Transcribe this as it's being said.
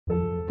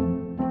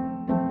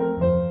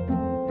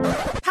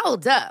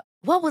Hold up.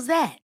 What was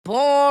that?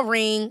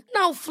 Boring.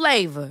 No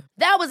flavor.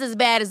 That was as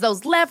bad as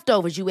those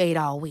leftovers you ate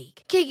all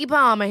week. Keke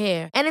Palmer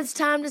here, and it's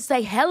time to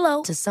say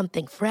hello to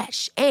something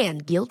fresh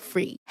and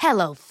guilt-free.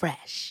 Hello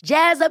Fresh.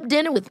 Jazz up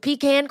dinner with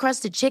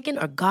pecan-crusted chicken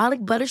or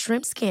garlic butter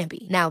shrimp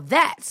scampi. Now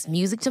that's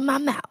music to my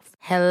mouth.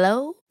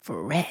 Hello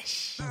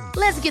Fresh.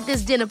 Let's get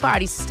this dinner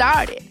party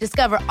started.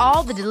 Discover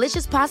all the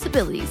delicious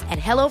possibilities at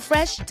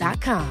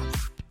hellofresh.com.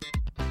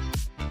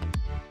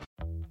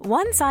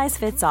 One size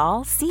fits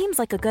all seems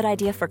like a good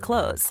idea for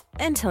clothes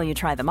until you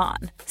try them on.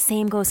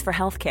 Same goes for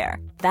healthcare.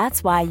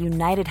 That's why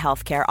United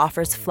Healthcare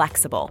offers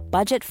flexible,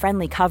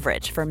 budget-friendly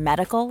coverage for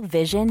medical,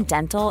 vision,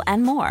 dental,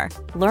 and more.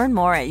 Learn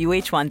more at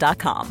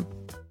uh1.com.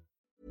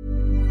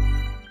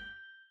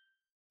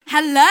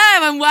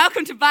 Hello and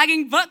welcome to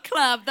Bagging Book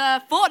Club,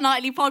 the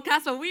fortnightly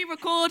podcast where we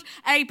record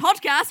a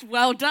podcast,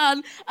 well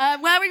done,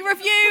 where we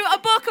review a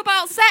book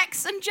about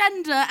sex and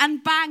gender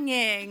and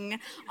banging.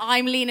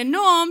 I'm Lena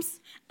Norms.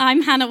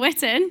 I'm Hannah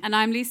Witten. And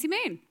I'm Lucy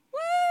Moon.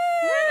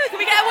 Woo! Can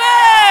we get a woo?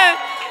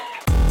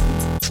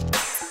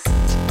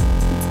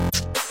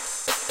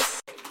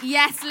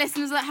 Yes,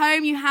 listeners at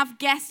home, you have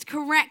guessed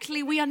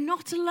correctly. We are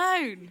not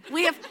alone.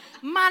 We have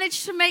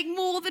managed to make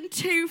more than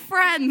 2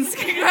 friends.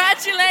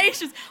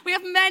 Congratulations. We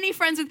have many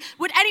friends.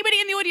 Would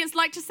anybody in the audience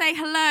like to say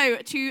hello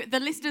to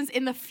the listeners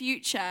in the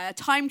future?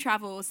 Time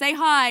travel. Say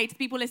hi to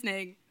people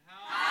listening.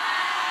 Hi.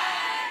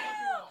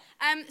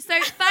 So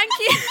thank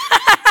you.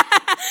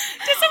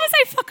 Did someone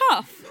say fuck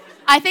off?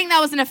 I think that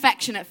was an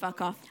affectionate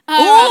fuck off.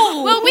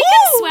 Well, we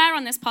can swear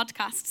on this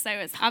podcast, so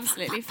it's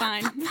absolutely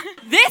fine.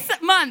 This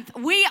month,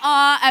 we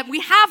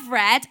have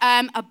read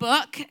a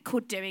book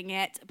called Doing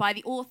It by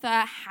the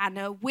author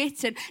Hannah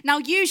Witten. Now,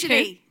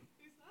 usually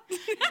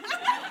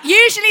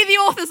the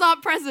authors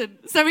aren't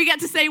present, so we get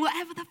to say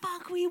whatever the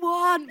fuck we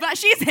want, but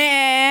she's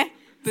here.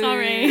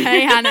 Sorry.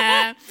 Hey,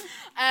 Hannah.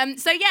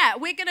 So yeah,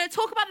 we're going to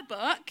talk about the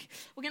book.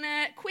 We're going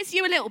to quiz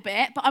you a little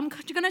bit, but I'm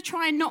going to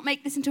try and not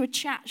make this into a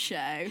chat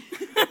show.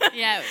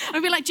 Yeah.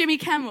 I'll be like Jimmy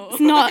Kimmel.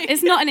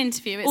 It's not an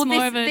interview. It's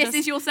more of a This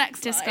Is Your Sex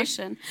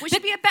discussion. Life, which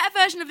should be a better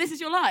version of This Is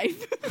Your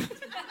Life.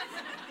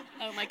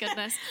 Oh my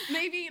goodness.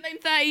 Maybe in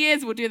 30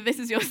 years we'll do This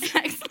Is Your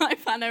Sex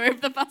Life, Hannah, over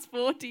the past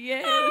 40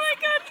 years. Oh my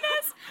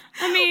goodness.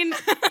 I mean,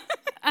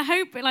 I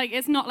hope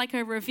it's not like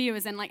a review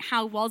as in like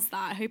how was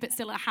that? I hope it's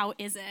still a how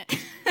is it?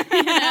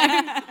 You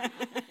know?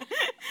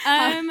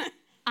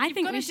 I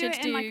think we should do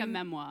it in like a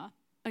memoir.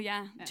 Oh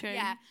yeah, true.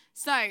 Yeah.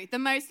 So, the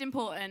most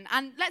important,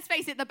 and let's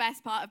face it, the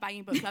best part of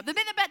Banging Book Club, the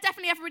bit that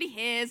definitely everybody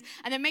hears,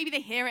 and then maybe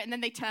they hear it and then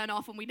they turn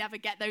off and we never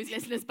get those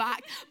listeners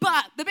back.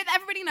 But the bit that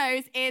everybody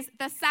knows is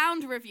the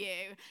sound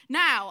review.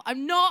 Now,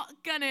 I'm not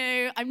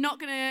gonna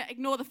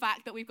ignore the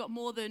fact that we've got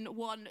more than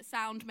one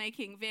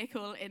sound-making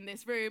vehicle in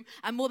this room,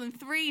 and more than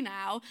 3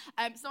 now.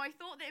 So I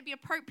thought that it'd be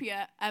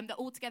appropriate that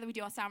all together we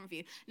do our sound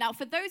review. Now,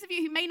 for those of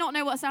you who may not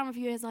know what a sound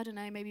review is, I don't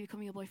know, maybe you're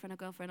becoming your boyfriend or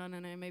girlfriend, I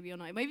don't know, maybe you're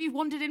not. Maybe you've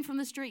wandered in from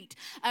the street.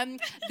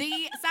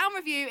 The sound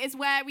review is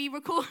where we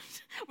record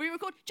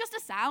just a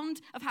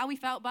sound of how we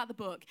felt about the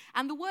book,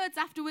 and the words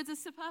afterwards are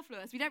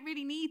superfluous. We don't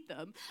really need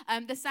them.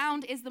 The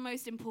sound is the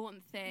most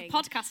important thing.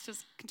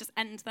 Podcasters can just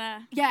end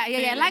there.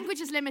 Yeah. Language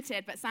is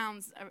limited, but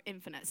sounds are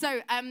infinite. So,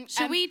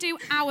 shall we do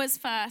ours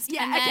first?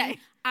 Yeah, and then okay.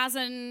 As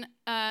an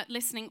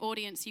listening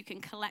audience, you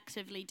can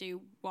collectively do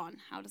one.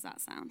 How does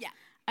that sound? Yeah.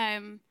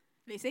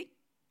 Lucy?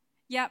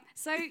 Yep.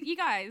 So, you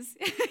guys,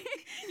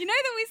 you know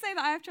that we say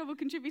that I have trouble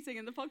contributing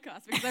in the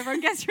podcast because everyone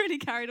gets really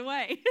carried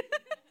away.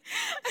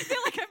 I feel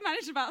like I've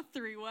managed about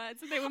 3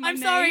 words and they were my I'm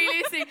name. sorry,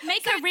 Lucy.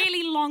 Make a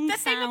really long The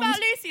sound. thing about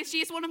Lucy is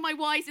she's one of my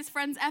wisest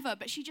friends ever,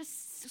 but she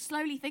just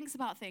slowly thinks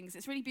about things.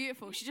 It's really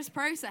beautiful. She just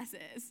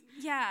processes.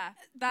 Yeah,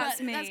 that's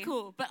me. That's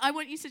cool. But I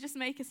want you to just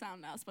make a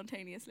sound now,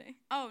 spontaneously.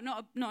 Oh,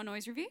 not a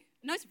noise review?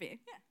 Noise review.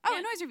 Yeah. Oh,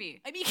 a noise review.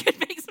 Maybe you could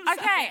make some sound.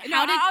 Okay,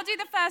 I'll do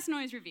the first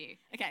noise review.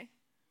 Okay.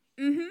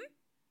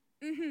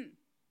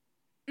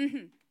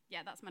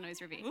 Yeah, that's my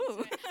noise review.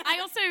 Ooh. I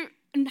also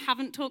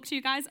haven't talked to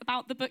you guys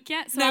about the book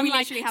yet, so No, I'm we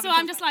like, literally haven't so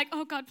I'm talked just like,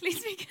 oh God, please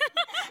speak.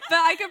 But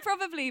I could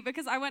probably,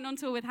 because I went on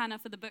tour with Hannah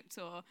for the book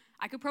tour,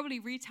 I could probably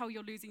retell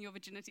your losing your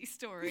virginity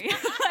story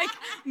like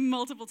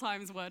multiple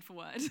times, word for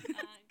word.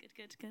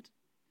 Good.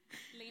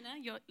 Lena,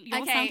 your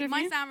sound Okay, review?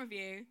 my sound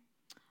review.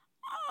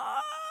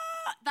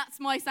 That's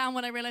my sound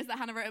when I realised that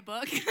Hannah wrote a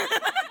book.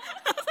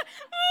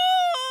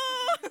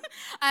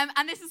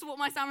 And this is what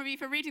my sound review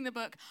for reading the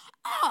book.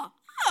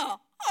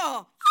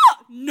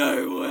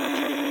 No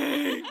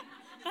way.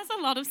 That's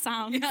a lot of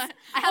sounds. Yeah,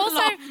 I have also, a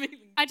lot of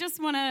feelings. I just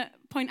want to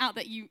point out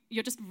that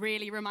you're just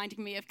really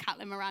reminding me of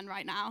Caitlin Moran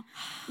right now.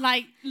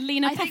 Like,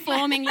 Lena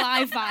performing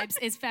live vibes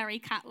is very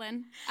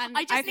Caitlin. And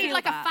I just need feel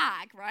like that. a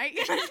fag, right?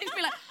 I just need to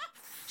be like,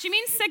 she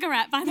means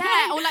cigarette, by the way.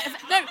 yeah, or like,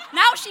 no,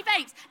 now she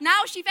vapes.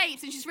 Now she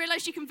vapes, and she's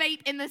realised she can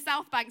vape in the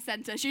South Bank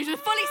Centre. She was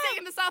just fully sitting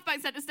in the South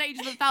Bank Centre stage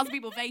with 1,000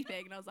 people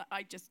vaping, and I was like,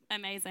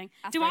 Amazing.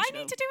 Do I aspirational.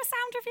 need to do a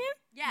sound review?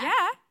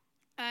 Yeah.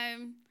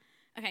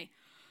 Okay.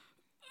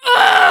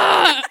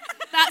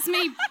 That's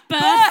me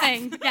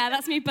birthing. Yeah,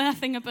 that's me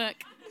birthing a book.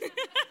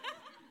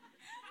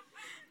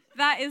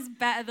 That is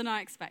better than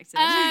I expected.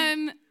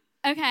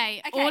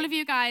 Okay, all of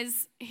you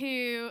guys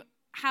who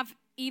have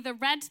either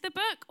read the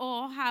book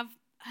or have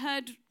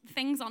heard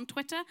things on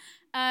Twitter,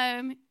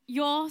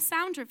 your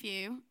sound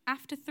review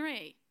after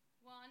 3.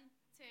 1,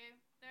 2,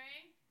 3.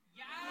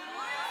 Yeah!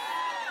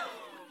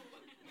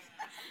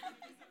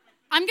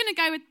 I'm going to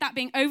go with that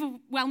being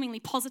overwhelmingly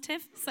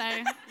positive. So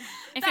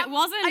if it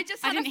wasn't,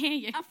 I didn't hear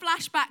you. A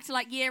flashback to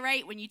like year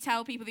 8 when you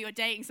tell people that you're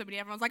dating somebody,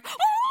 everyone's like,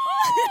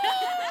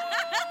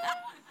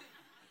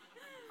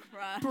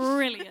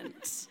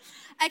 Brilliant.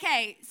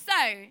 Okay, so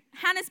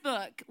Hannah's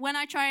book. When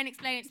I try and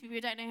explain it to people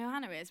who don't know who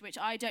Hannah is, which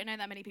I don't know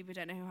that many people who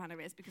don't know who Hannah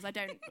is because I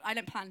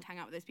don't plan to hang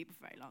out with those people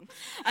for very long.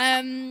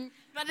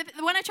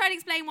 But when I try to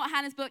explain what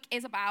Hannah's book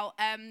is about,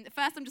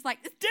 first I'm just like,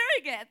 it's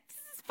doing it.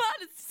 It's fun.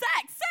 It's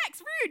sex,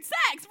 rude,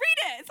 sex.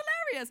 Read it. It's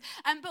hilarious.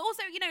 But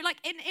also, you know, like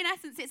in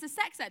essence, it's a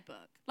sex ed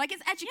book. Like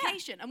it's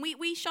education, and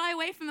we shy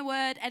away from the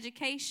word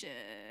education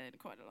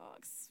quite a lot.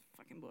 It's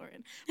fucking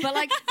boring. But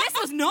like this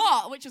was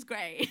not, which is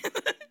great.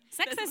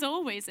 Sex is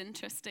always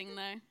interesting,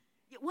 though.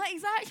 What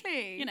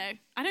exactly? You know,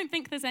 I don't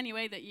think there's any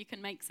way that you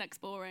can make sex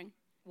boring,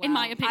 in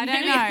my opinion. I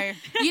don't know.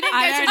 You didn't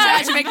go to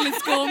Church of England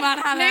school, man,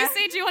 Hannah.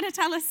 Lucy, do you want to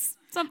tell us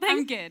something?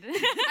 I'm good.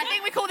 I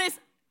think we call this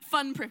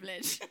fun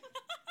privilege.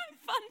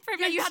 Fun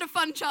privilege. Yeah, you had a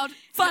fun child.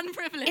 Fun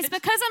privilege. It's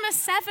because I'm a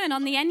 7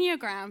 on the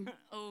Enneagram.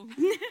 Oh.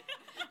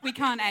 We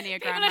can't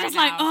Enneagram People are right just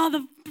now. like, oh,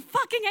 the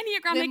fucking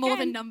Enneagram We're again. more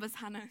than numbers,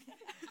 Hannah.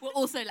 We're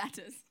also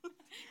letters.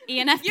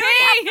 ENFP. You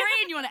already have 3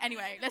 and you want to...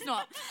 Anyway, let's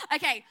not.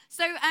 Okay,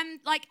 so,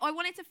 like, I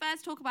wanted to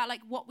first talk about,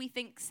 like, what we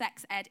think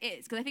sex ed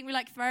is. Because I think we,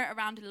 like, throw it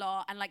around a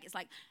lot. And, like, it's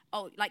like,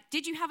 oh, like,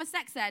 did you have a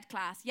sex ed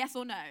class? Yes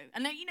or no?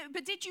 And, then, you know,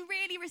 but did you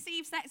really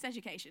receive sex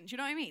education? Do you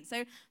know what I mean?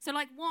 So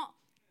like, what...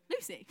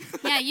 Lucy.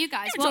 Yeah, you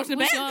guys. What's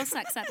your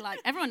sex ed like?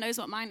 Everyone knows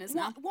what mine is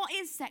now. What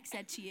is sex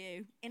ed to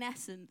you, in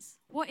essence?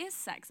 What is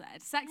sex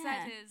ed? Sex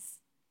ed is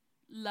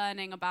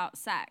learning about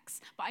sex.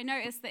 But I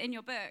noticed that in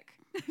your book,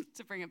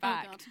 to bring it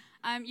back,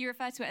 you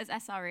refer to it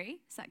as SRE,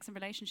 sex and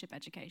relationship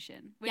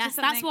education. Which Yes, is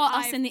that's what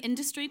us in the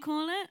industry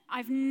call it.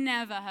 I've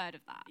never heard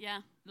of that. Yeah.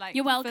 Like,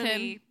 you're welcome.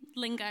 fully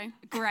Lingo.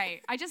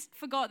 Great. I just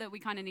forgot that we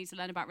kind of need to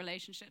learn about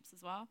relationships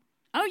as well.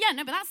 Oh yeah,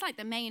 no, but that's like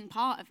the main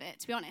part of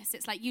it, to be honest.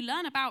 It's like you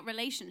learn about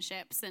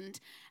relationships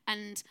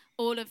and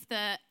all of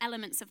the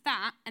elements of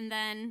that, and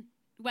then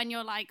when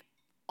you're like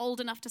old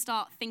enough to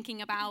start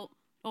thinking about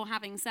or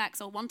having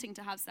sex or wanting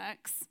to have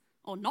sex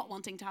or not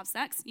wanting to have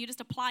sex, you just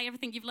apply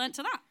everything you've learned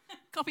to that.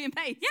 Copy and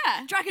paste.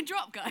 Yeah. Drag and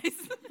drop, guys.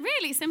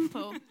 Really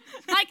simple.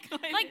 like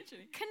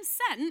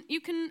consent,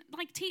 you can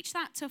like teach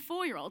that to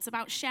 4-year-olds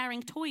about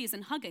sharing toys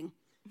and hugging.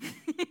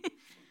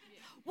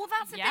 Well,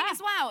 that's the thing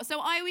as well. So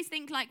I always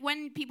think, like,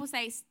 when people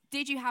say,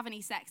 did you have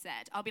any sex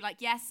ed? I'll be like,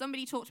 yes,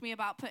 somebody talked to me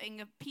about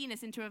putting a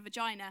penis into a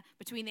vagina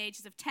between the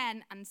ages of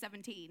 10 and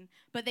 17.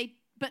 But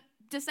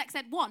does sex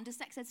ed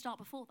start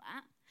before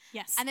that?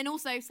 Yes. And then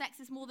also,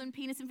 sex is more than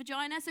penis and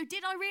vagina. So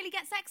did I really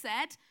get sex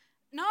ed?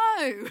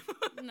 No.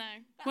 No.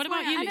 What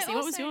about you, Lucy?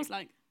 What was yours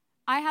like?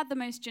 I had the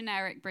most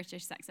generic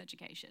British sex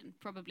education.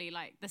 Probably,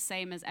 like, the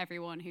same as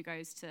everyone who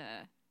goes to,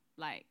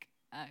 like,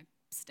 a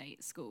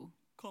state school.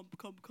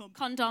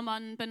 Condom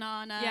on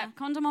banana. Yeah,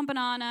 condom on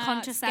banana.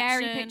 Contraception.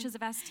 Scary pictures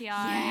of STIs.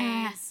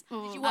 Yes.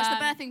 Did you watch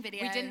the birthing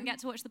video? We didn't get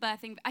to watch the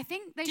birthing. I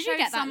think they Did showed you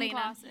get that, some Lena?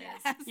 classes.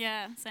 Yes.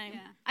 Yeah, same. Yeah.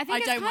 I think I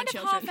it's don't kind want of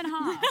children. half and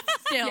half.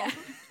 Still.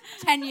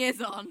 10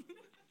 years on.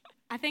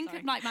 I think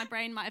like my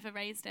brain might have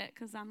erased it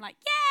because I'm like,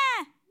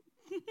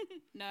 yeah.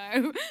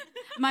 No.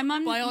 My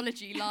mum.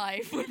 Biology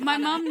live. My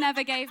mum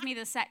never gave me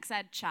the sex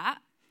ed chat,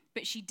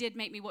 but she did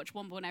make me watch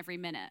One Born every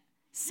minute.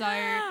 So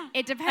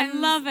it depends. I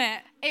love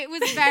it. It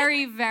was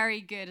very, very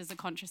good as a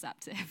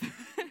contraceptive.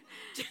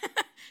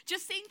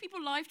 Just seeing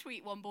people live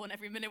tweet One Born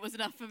every minute was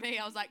enough for me.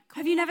 I was like,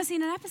 Have you never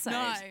seen an episode?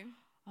 no.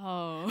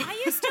 Oh.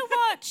 I used to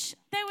watch,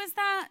 there was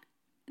that,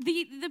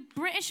 the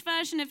British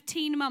version of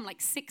Teen Mum,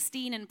 like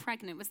 16 and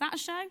Pregnant. Was that a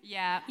show?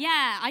 Yeah.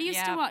 Yeah, I used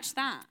to Yeah. watch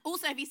that.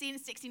 Also, have you seen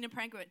 16 and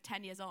Pregnant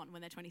 10 years on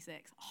when they're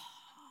 26?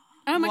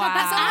 Oh my God,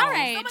 that's Wow. our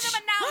age. Some of them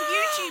are now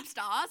YouTube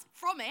stars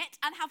from it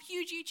and have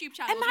huge YouTube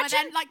channels where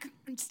they're like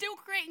still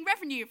creating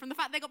revenue from the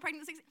fact they got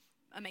pregnant at 16.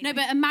 Amazing. No,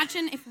 but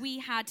imagine if we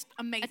had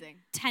amazing.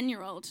 a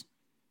 10-year-old.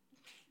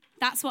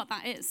 That's what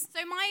that is.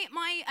 So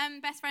my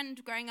best friend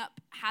growing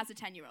up has a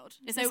 10-year-old.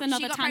 Is so this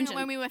another she got tangent? pregnant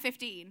when we were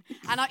 15.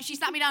 And she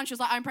sat me down, she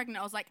was like, I'm pregnant.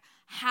 I was like,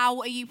 how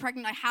are you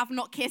pregnant? I have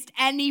not kissed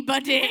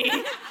anybody.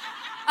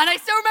 And I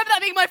still remember that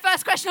being my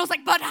first question. I was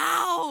like, but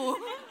how?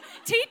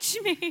 Teach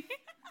me.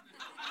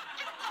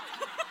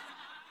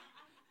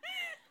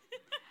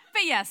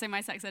 But yeah, so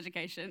my sex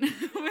education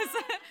was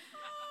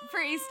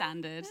pretty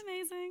standard.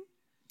 Amazing.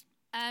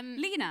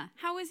 Lena,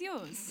 how was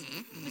yours?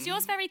 Was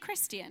yours very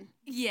Christian?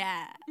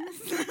 Yeah.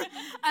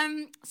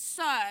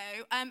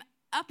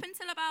 up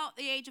until about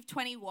the age of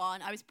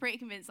 21, I was pretty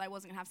convinced I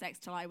wasn't going to have sex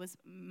till I was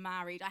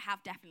married. I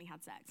have definitely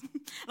had sex.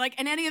 Like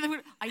in any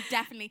other, I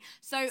definitely.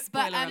 So,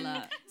 Spoiler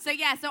alert. So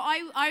yeah, so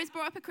I was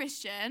brought up a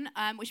Christian,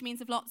 which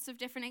means of lots of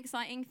different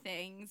exciting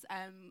things.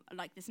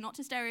 Like this, not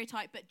to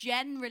stereotype, but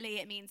generally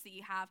it means that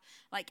you have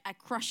like a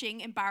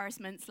crushing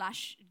embarrassment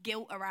 /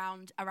 guilt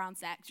around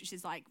sex, which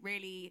is like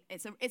really,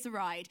 it's a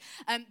ride.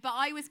 But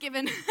I was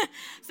given,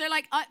 so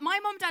like my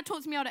mom and dad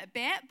talked me on it a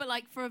bit, but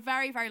like for a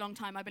very, very long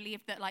time, I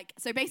believed that like,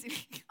 so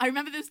basically, I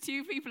remember there's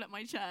 2 people at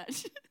my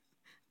church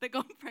that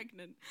got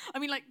pregnant. I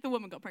mean, like, the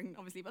woman got pregnant,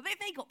 obviously, but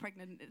they got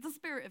pregnant. It's the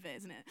spirit of it,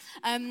 isn't it?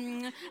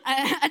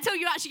 Until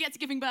you actually get to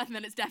giving birth, and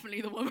then it's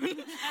definitely the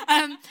woman.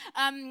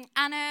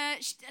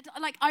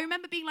 Like, I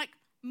remember being like,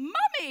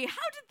 Mummy,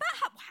 how did that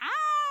happen?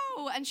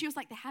 How? And she was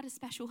like, they had a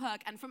special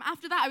hug. And from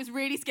after that, I was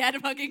really scared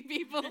of hugging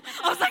people.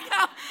 I was like,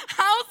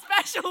 how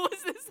special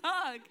was this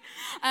hug?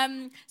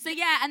 So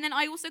yeah, and then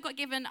I also got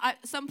given,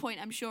 at some point,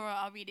 I'm sure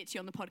I'll read it to you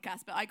on the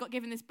podcast, but I got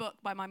given this book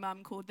by my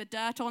mum called The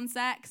Dirt on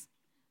Sex.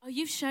 Oh,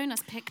 you've shown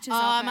us pictures of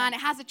it. Oh, man, it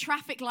has a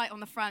traffic light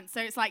on the front.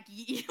 So it's like,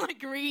 like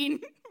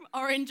green,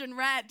 orange, and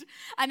red.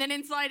 And then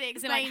inside it explains...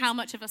 Is it like how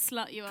much of a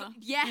slut you are?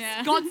 Yes,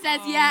 yeah. God says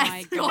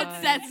yes. God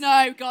says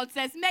no. God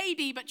says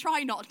maybe, but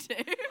try not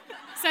to.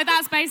 So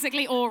that's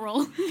basically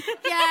oral.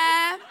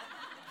 Yeah.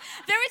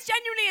 There is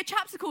genuinely a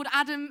chapter called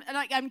Adam,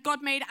 like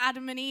God made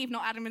Adam and Eve,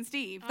 not Adam and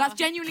Steve. That's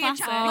genuinely a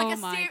chapter, like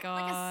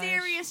a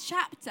serious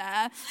chapter.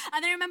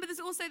 And then I remember there's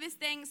also this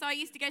thing. So I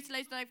used to go to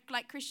loads of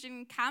like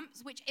Christian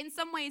camps, which in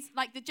some ways,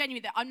 like the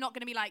genuine, that I'm not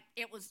going to be like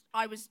there was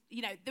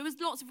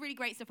lots of really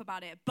great stuff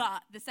about it,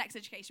 but the sex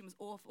education was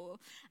awful.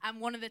 And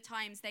one of the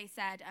times they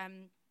said,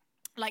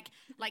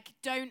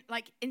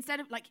 instead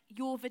of like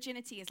your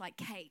virginity is like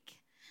cake.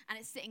 And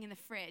it's sitting in the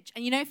fridge.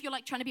 And you know, if you're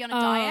like trying to be on a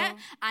diet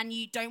and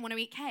you don't want to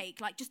eat cake,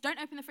 like just don't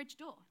open the fridge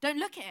door. Don't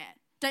look at it.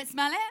 Don't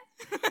smell it.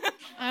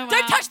 Wow.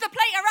 Don't touch the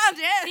plate around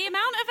it. The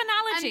amount of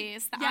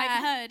analogies that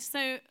I've heard.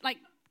 So like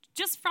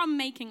just from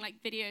making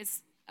like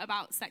videos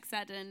about sex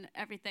ed and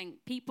everything,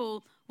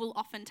 people will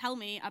often tell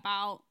me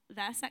about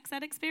their sex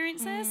ed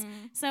experiences.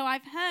 So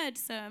I've heard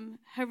some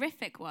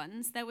horrific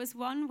ones. There was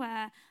one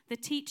where the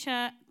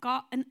teacher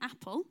got an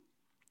apple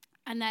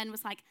and then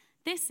was like,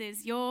 this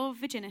is your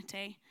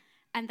virginity.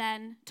 And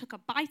then took a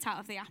bite out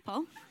of the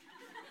apple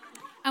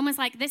and was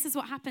like, this is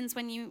what happens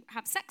when you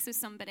have sex with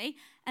somebody,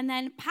 and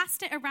then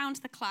passed it around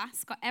the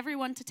class, got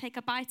everyone to take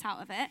a bite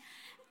out of it,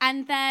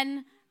 and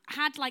then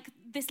had like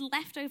this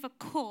leftover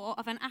core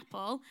of an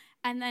apple,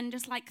 and then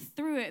just like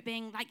threw it,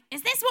 being like,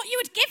 is this what you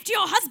would give to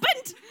your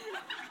husband?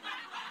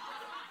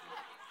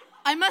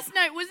 I must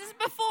note, was this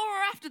before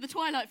or after the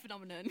Twilight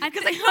phenomenon?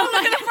 Because I can't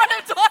look at the front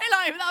of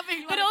Twilight without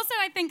being like... But also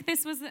I think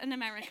this was an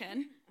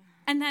American.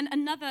 And then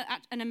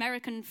an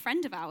American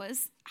friend of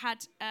ours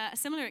had a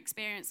similar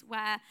experience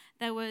where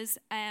there was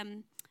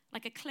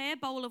like a clear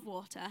bowl of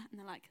water, and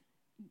they're like,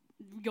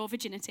 your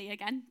virginity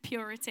again,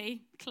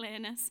 purity,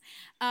 clearness,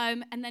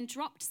 and then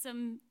dropped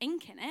some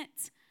ink in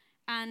it,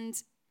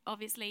 and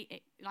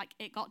obviously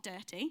it got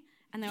dirty,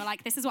 and they were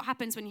like, this is what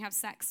happens when you have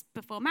sex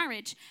before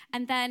marriage,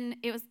 and then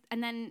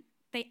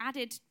they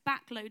added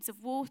back loads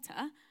of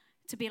water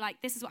to be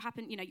like, this is what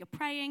happened, you know, you're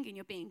praying and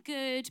you're being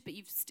good,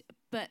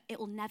 but it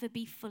will never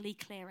be fully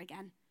clear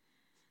again.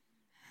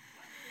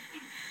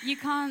 You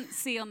can't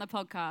see on the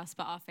podcast,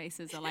 but our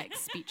faces are like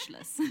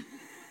speechless.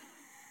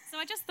 So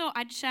I just thought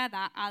I'd share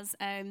that as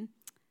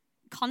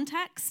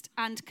context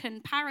and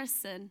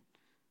comparison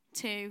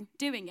to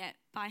Doing It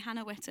by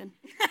Hannah Witten.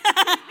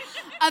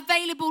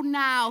 Available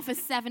now for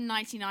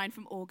 $7.99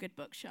 from All Good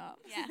Bookshop.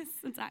 Yes,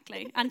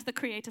 exactly. And the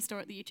creator store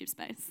at the YouTube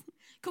space.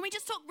 Can we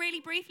just talk really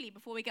briefly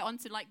before we get on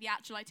to like the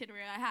actual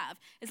itinerary I have?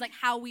 Is like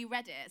how we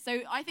read it. So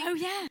I think... Oh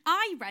yeah.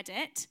 I read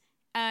it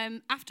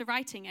after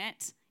writing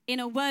it in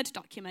a Word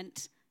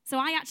document. So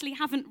I actually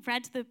haven't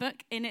read the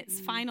book in its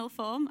final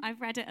form.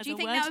 I've read it as a Word doc.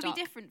 Do you think that would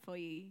be different for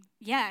you?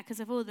 Yeah, because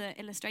of all the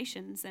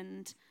illustrations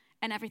and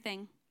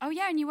everything. Oh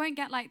yeah, and you won't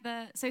get like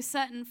so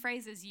certain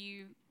phrases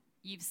you've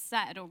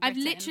said or written I've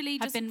literally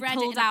have just been read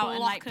pulled it in a out and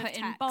block like of put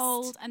in text.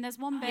 bold. And there's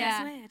one bit.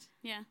 It's weird.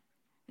 Yeah.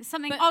 There's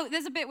something.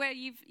 There's a bit where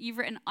you've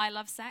written "I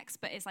love sex,"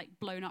 but it's like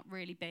blown up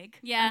really big.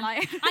 Yeah. And,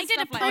 like, I did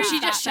a stuff like post. that.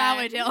 She just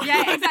showered it.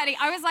 Yeah, exactly.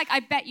 I was like,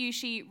 I bet you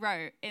she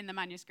wrote in the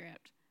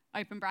manuscript,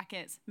 open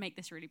brackets, make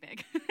this really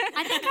big.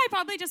 I think I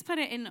probably just put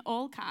it in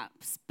all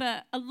caps,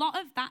 but a lot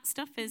of that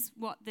stuff is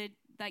what the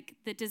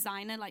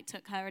designer like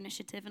took her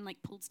initiative and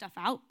like pulled stuff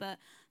out, but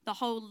the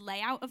whole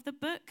layout of the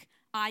book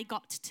I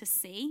got to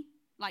see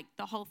like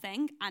the whole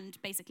thing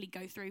and basically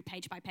go through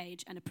page by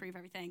page and approve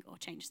everything or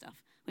change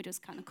stuff, which was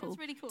kind of cool. That's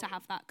really cool to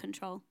have that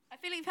control. I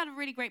feel like you've had a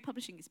really great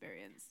publishing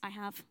experience. I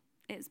have.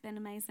 It's been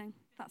amazing.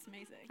 That's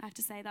amazing. I have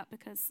to say that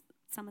because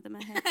some of them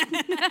are here.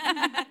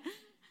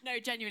 No,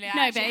 genuinely,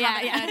 I actually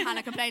haven't heard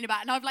Hannah complain about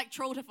it. And I've like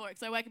trolled her for it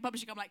because I work in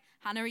publishing. I'm like,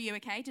 Hannah, are you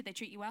okay? Did they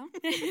treat you well?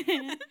 They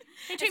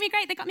treat me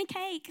great. They got me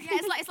cake. Yeah,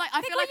 it's like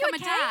I feel like I'm a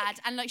dad,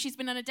 and like she's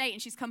been on a date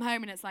and she's come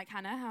home and it's like,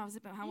 Hannah, how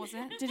was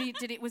it?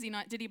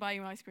 Did he buy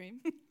you ice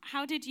cream?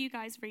 How did you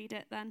guys read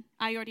it then?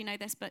 I already know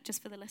this, but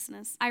just for the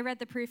listeners. I read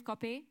the proof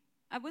copy.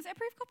 Was it a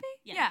proof copy?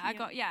 Yeah.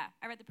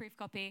 I read the proof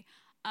copy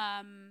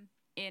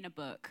in a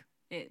book.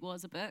 It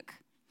was a book.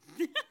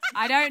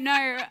 I don't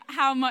know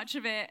how much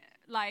of it,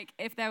 like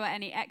if there were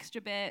any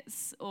extra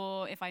bits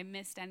or if I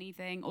missed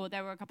anything or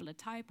there were a couple of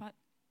typos,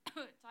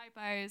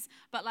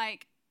 but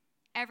like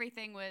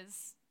everything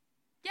was,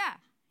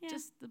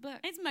 just the book.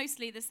 It's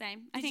mostly the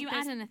same. Did you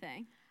add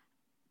anything?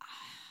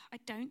 I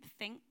don't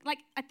think. Like,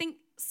 I think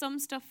some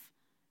stuff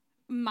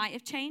might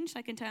have changed,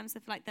 like in terms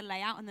of like the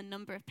layout and the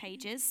number of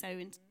pages. So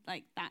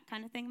like that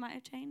kind of thing might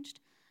have changed.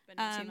 But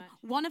not too much.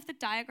 One of the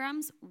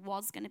diagrams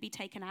was going to be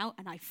taken out,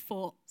 and I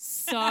fought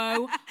so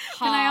hard.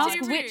 Can I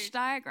ask which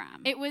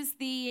diagram? It was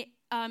the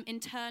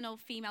internal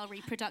female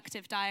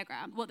reproductive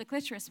diagram. What, the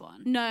clitoris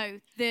one? No,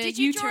 the Did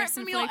you uterus draw it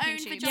from and your fallopian own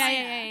tubes.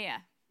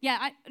 vagina?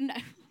 Yeah, no.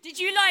 Did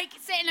you like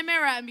sit in a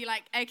mirror and be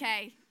like,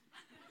 okay?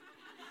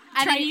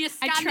 And then you just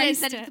scanned it and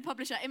sent it to the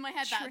publisher. In my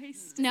head,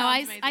 No,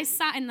 I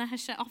sat in the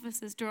Hachette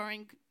offices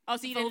drawing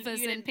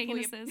vulvas and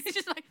penises. It's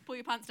just like, pull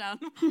your pants down.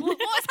 What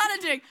is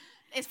Hannah doing?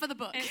 It's for the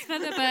book. It's for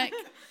the book.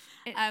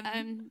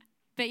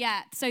 But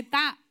yeah, so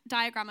that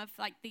diagram of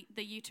like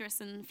the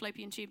uterus and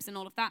fallopian tubes and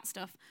all of that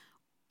stuff,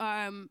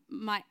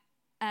 my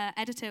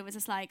editor was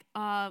just like,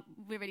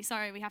 we're really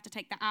sorry, we have to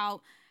take that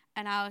out.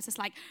 And I was just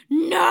like,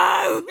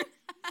 no!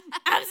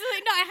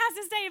 Absolutely not. It has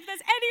to stay. If there's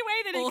any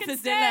way that it can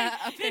stay,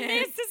 it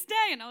needs to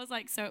stay. And I was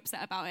like so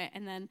upset about it.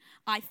 And then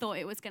I thought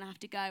it was going to have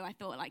to go. I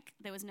thought like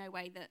there was no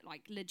way that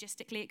like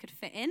logistically it could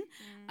fit in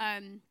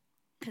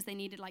because they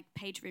needed like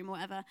page room or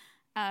whatever.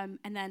 And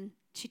then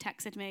she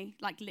texted me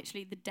like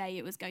literally the day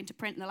it was going to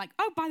print. And they're like,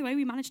 oh, by the way,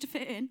 we managed to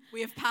fit in.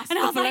 We have passed the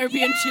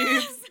fallopian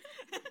tubes.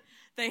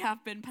 They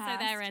have been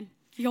passed. So they're in.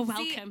 You're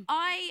welcome.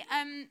 See,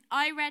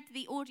 I read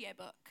the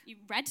audiobook. You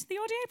read the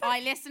audiobook? I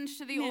listened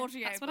to the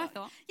audiobook. That's what I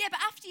thought. Yeah, but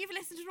after you've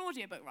listened to an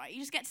audiobook, right,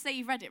 you just get to say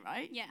you've read it,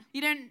 right? Yeah.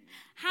 You don't...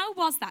 How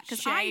was that?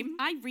 Because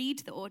I read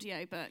the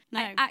audiobook. No,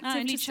 I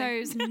actively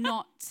chose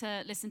not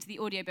to listen to the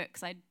audiobook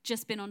because I'd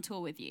just been on tour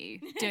with you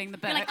doing the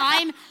book. Like,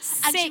 I'm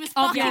sick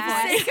of your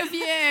voice. Sick of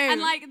you. And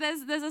like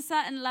there's a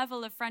certain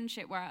level of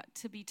friendship where,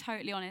 to be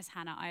totally honest,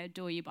 Hannah, I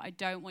adore you, but I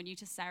don't want you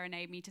to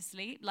serenade me to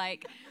sleep.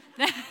 Like,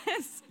 do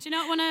you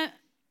not want to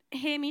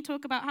hear me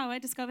talk about how I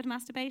discovered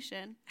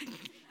masturbation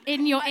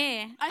in your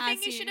ear? I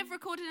think you should have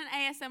recorded an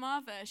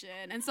ASMR version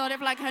and sold it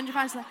for like £100.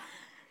 Like,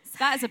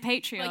 that is a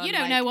Patreon. Well, you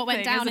don't know what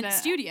went down in the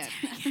studio.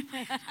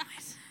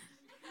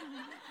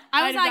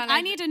 I was like,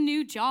 I need a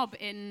new job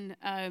in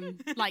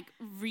like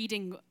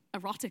reading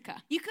erotica.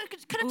 You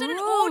could have done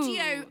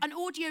an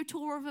audio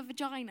tour of a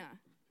vagina.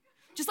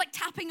 Just like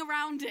tapping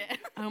around it.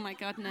 Oh my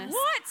goodness.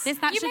 What?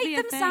 That you should make be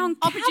them a thing. sound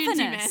Opportunity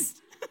cavernous.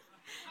 missed.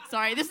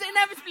 Sorry, this is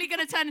inevitably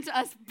going to turn into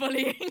us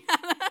bullying.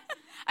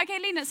 Okay,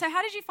 Lena, so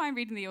how did you find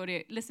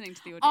listening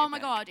to the audio? Oh my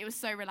God, it was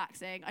so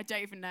relaxing. I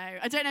don't even know.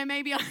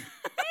 Maybe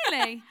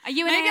Really? Are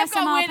you an maybe ASMR I've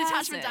got a weird person?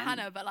 attachment to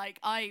Hannah, but like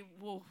I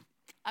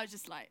was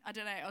just like, I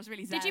don't know, I was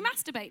really zen. Did you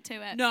masturbate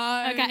to it?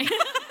 No. Okay.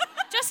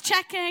 Just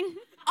checking.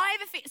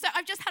 So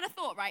I've just had a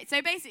thought, right?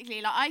 So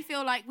basically, like, I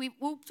feel like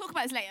we'll talk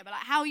about this later, but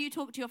like how you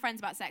talk to your friends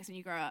about sex when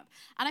you grow up.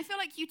 And I feel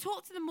like you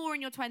talk to them more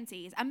in your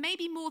 20s, and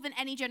maybe more than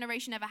any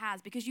generation ever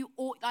has, because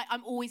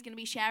I'm always going to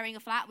be sharing a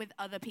flat with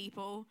other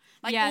people.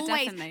 Like, yeah,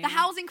 always. definitely. The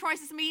housing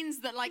crisis means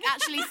that, like,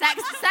 actually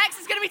sex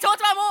is going to be talked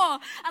about more.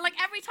 And like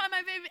every time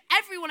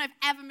everyone I've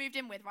ever moved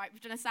in with, right,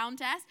 we've done a sound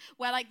test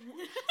where like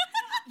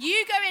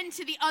you go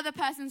into the other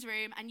person's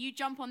room and you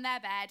jump on their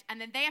bed,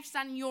 and then they have to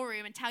stand in your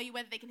room and tell you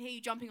whether they can hear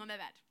you jumping on their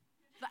bed.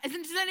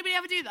 Does anybody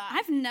ever do that?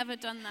 I've never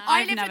done that.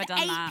 I lived with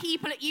 8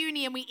 people at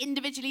uni, and we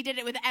individually did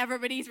it with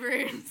everybody's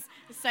rooms.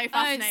 It's so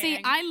fascinating. Oh,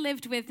 see, I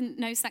lived with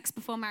no sex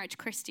before marriage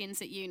Christians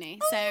at uni,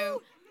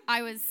 so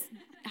I was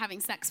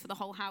having sex for the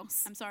whole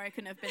house. I'm sorry I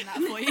couldn't have been that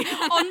for you.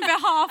 On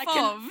behalf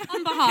of.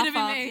 On behalf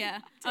of, yeah.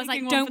 I was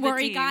like, don't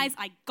worry, guys,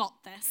 I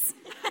got this.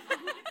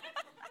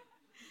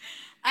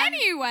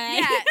 Anyway.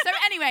 Yeah, so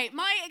anyway,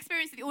 my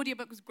experience with the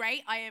audiobook was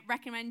great. I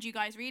recommend you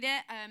guys read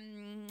it.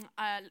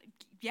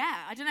 Yeah,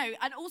 I don't know.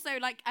 And also,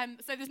 like,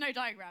 so there's no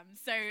diagrams.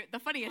 So the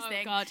funniest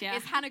thing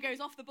is Hannah goes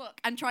off the book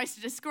and tries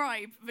to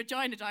describe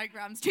vagina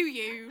diagrams to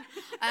you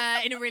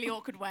in a really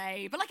awkward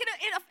way. But, like,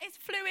 it's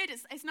fluid,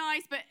 it's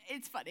nice, but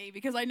it's funny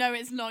because I know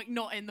it's not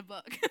in the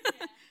book.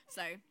 Yeah.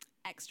 So,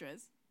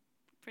 extras.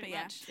 Pretty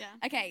much, yeah.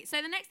 Okay,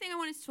 so the next thing I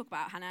wanted to talk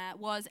about, Hannah,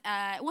 was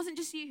it wasn't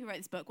just you who wrote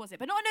this book, was it?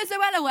 But not in a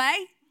Zoella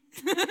way.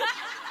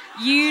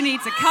 You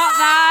need to cut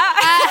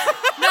that.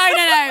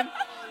 No.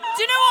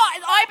 Do you know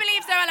what? I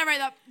believe Zoella wrote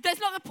that. That's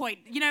not the point.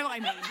 You know what I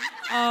mean?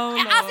 Oh,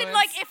 Lord. As in,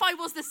 like, if I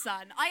was the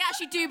son. I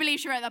actually do believe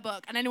she wrote that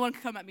book, and anyone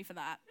can come at me for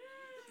that.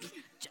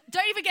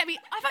 Don't even get me.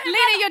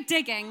 Lena, you're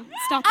digging.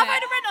 Stop it. I've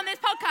heard a rant on this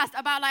podcast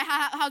about like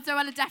how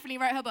Zoella definitely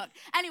wrote her book.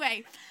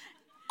 Anyway,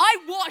 I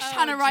watched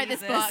Hannah write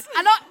this book,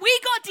 and we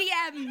got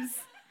DMs.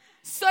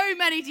 So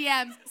many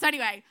DMs. So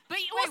anyway, but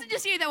it wasn't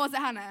just you, there was it,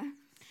 Hannah?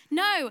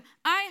 No,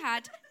 I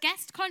had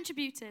guest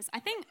contributors. I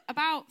think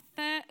about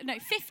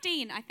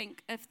 15, I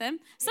think, of them.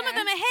 Some of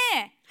them are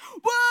here.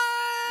 Woo!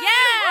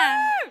 Yeah.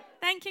 Woo!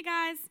 Thank you,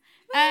 guys.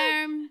 Go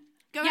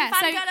and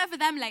fangirl over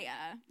them later.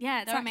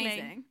 Yeah, They're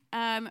exactly.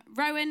 Amazing.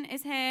 Rowan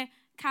is here,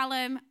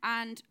 Callum,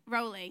 and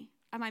Rolly.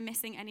 Am I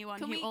missing anyone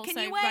who also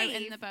wrote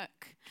in the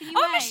book?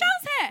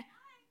 Michelle's here.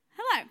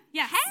 Hello.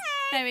 Yes. Hey.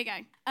 There we go.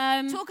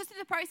 Talk us through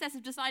the process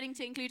of deciding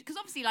to include, because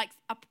obviously,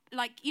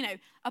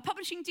 a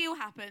publishing deal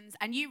happens,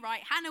 and you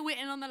write Hannah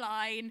Witten on the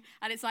line,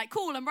 and it's like,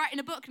 cool, I'm writing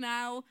a book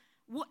now.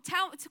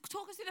 Talk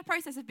us through the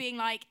process of being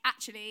like,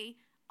 actually,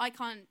 I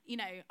can't,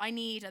 I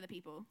need other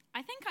people.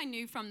 I think I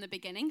knew from the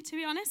beginning, to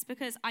be honest,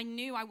 because I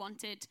knew I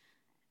wanted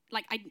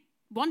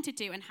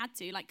to and had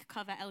to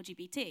cover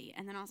LGBT,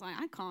 and then I was like,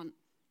 I can't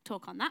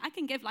talk on that. I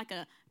can give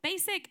a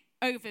basic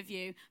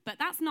overview, but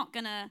that's not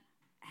gonna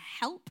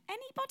help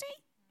anybody.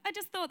 I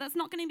just thought that's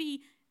not going to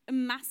be a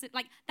massive,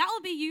 that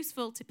will be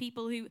useful to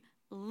people who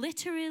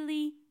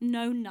literally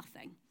know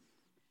nothing.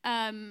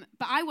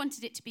 But I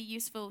wanted it to be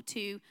useful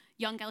to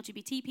young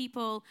LGBT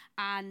people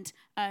and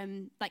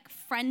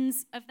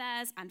friends of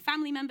theirs and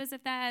family members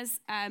of theirs,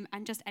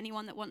 and just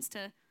anyone that wants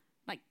to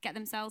get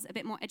themselves a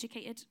bit more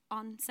educated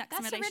on sex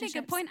and relationships. That's a really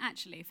good point,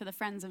 actually, for the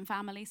friends and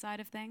family side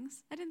of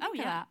things. I didn't think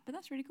of that, but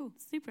that's really cool.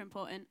 Super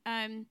important.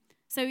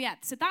 So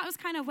that was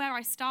kind of where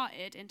I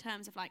started in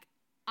terms of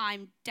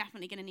I'm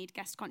definitely going to need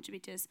guest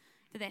contributors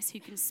for this who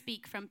can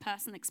speak from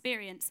personal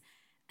experience.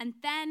 And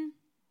then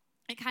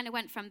it kind of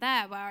went from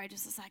there where I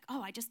just was like,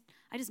 I just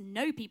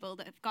know people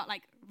that have got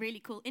really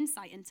cool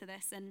insight into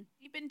this. And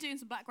you've been doing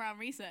some background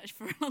research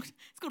for a long time.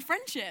 It's called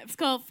friendship. It's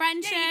called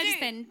friendship.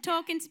 It's been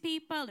talking to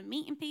people and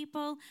meeting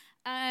people.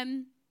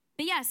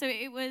 So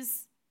it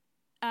was,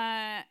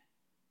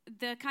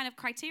 the kind of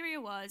criteria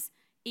was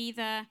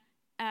either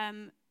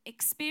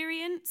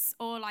experience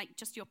or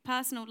just your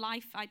personal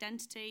life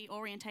identity,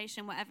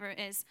 orientation, whatever it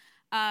is,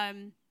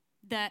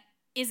 that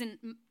isn't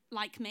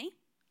like me.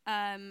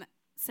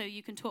 So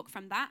you can talk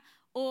from that,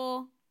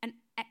 or an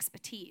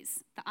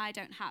expertise that I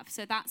don't have.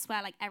 So that's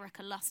where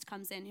Erica Lust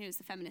comes in, who's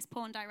the feminist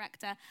porn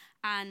director,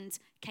 and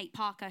Kate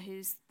Parker,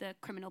 who's the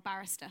criminal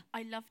barrister.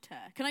 I loved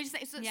her. Can I just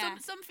say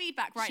some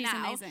feedback She's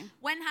now? Amazing.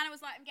 When Hannah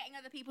was I'm getting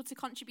other people to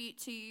contribute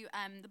to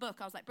the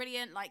book, I was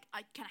brilliant. I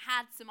kind of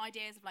had some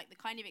ideas of the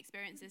kind of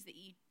experiences that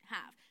you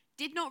have.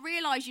 Did not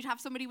realise you'd have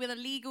somebody with a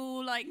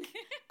legal an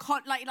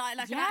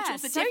actual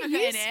certificate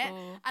in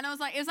it. And I was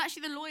it was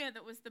actually the lawyer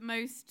that was the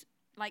most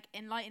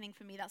enlightening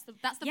for me. That's the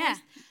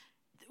most.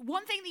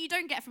 One thing that you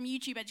don't get from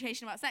YouTube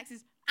education about sex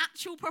is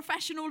actual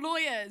professional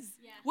lawyers.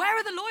 Yeah. Where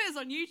are the lawyers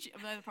on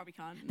YouTube? Well, they probably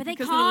can't. But they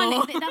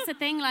can't. That's the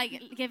thing.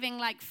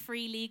 Giving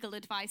free legal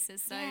advice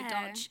is so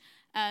dodge.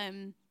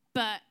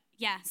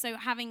 So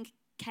having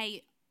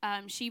Kate,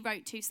 she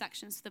wrote 2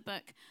 sections to the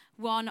book.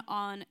 One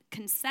on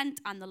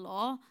consent and the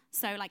law.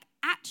 So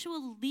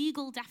actual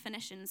legal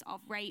definitions of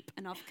rape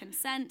and of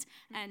consent,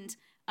 and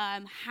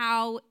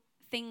how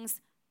things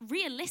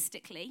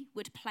realistically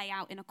would play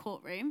out in a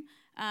courtroom.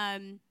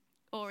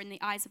 Or in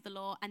the eyes of the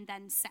law, and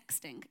then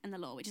sexting in the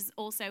law, which is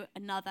also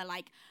another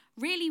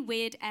really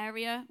weird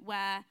area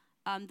where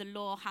the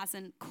law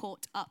hasn't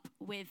caught up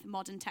with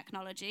modern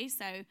technology.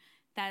 So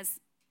there's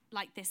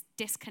this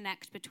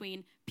disconnect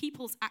between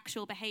people's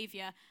actual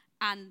behavior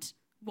and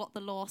what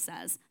the law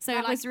says. So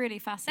that was really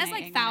fascinating.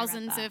 There's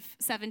thousands of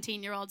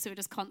 17-year-olds who are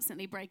just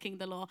constantly breaking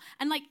the law.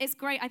 And it's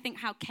great, I think,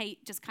 how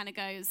Kate just kind of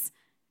goes,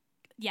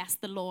 yes,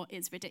 the law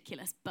is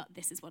ridiculous, but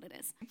this is what it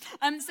is.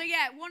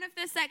 One of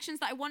the sections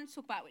that I want to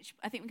talk about, which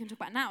I think we can talk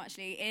about now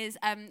actually, is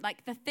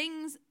the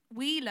things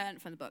we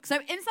learned from the book. So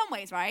in some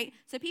ways, right?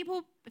 So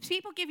people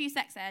give you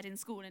sex ed in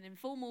school and in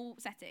formal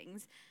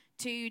settings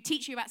to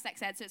teach you about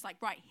sex ed. So it's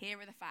right, here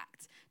are the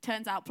facts.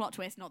 Turns out, plot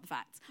twist, not the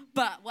facts.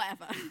 But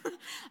whatever.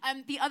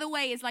 The other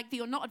way is that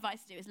you're not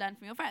advised to do is learn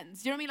from your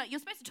friends. Do you know what I mean? You're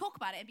supposed to talk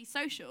about it and be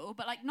social,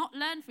 but not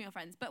learn from your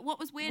friends. But what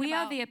was weird we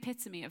about... are the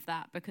epitome of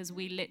that, because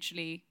we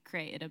literally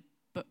created a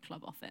book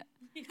club off it.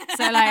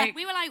 So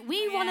we were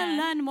we want to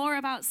learn more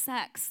about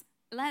sex.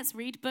 Let's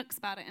read books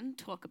about it and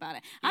talk about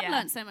it. I've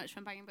learned so much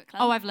from Banging Book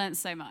Club. Oh, I've learned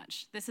so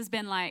much. This has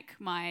been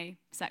my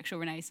sexual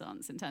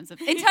renaissance in terms of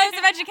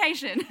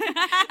education.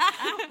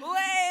 Hey. All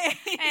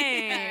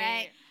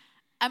right.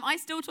 I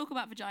still talk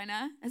about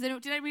vagina.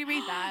 Did anybody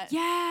read that?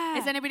 Yeah.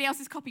 Is anybody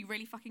else's copy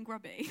really fucking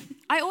grubby?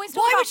 I always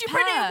talk Why about would you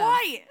print it in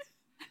white?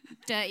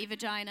 Dirty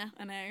vagina.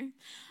 I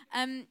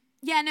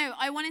know.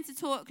 I wanted to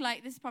talk,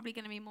 this is probably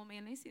going to be more me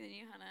and Lucy than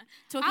you, Hannah.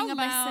 Talking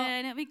about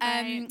listen, it'll be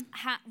great.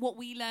 What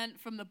we learned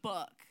from the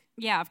book.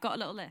 Yeah, I've got a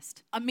little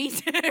list. Me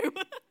too.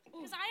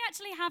 Because I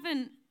actually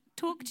haven't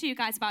talked to you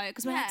guys about it,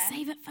 because we're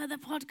save it for the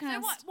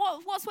podcast.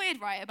 So what's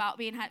weird, right, about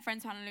being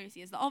friends with Hannah and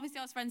Lucy is that obviously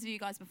I was friends with you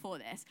guys before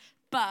this,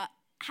 but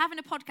having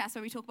a podcast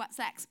where we talk about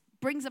sex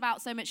brings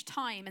about so much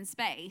time and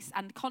space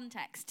and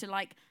context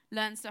to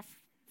learn stuff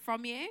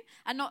from you,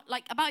 and not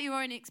like about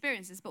your own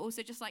experiences, but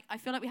also just like I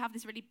feel like we have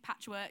this really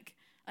patchwork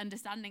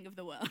understanding of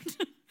the world.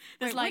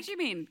 Wait, like, what do you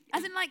mean?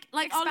 as in like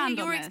Expand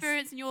your on this.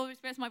 experience and your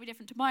experience might be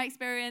different to my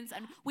experience,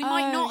 and we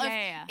might not have,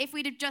 yeah. if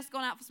we'd have just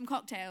gone out for some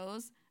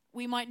cocktails,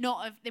 they might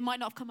not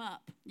have come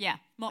up. Yeah,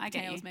 I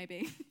get Mocktails you.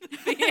 maybe.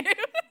 For you.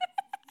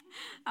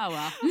 Oh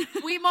well.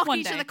 We mock One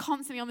each day. other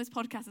constantly on this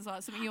podcast as well.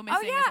 It's something you're Oh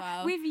missing yeah, as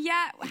well. we've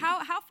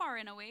how far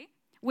in are we?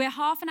 We're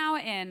half an hour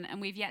in,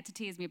 and we've yet to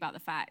tease me about the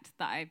fact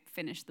that I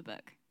finished the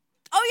book.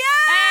 Oh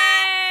yeah!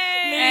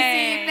 Hey!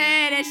 Lucy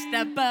finished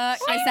the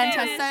book. I sent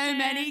her so finished it.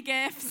 many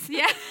gifts.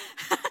 Yeah.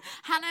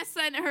 Hannah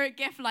sent her a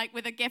gift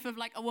with a gif of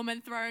like a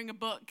woman throwing a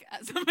book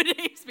at somebody.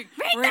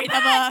 Read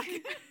the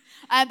book.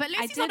 But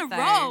Lucy's on a did, though.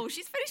 roll.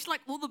 She's finished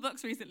like all the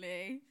books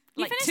recently.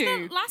 You Like finished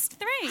 2. the last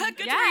 3. Her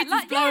Goodreads Yeah,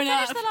 is blowing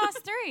I up. finished the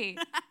last 3.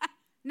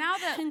 Now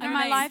that my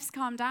Congrats. life's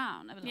calmed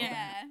down a little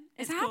Yeah, bit,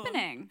 it's it's cool.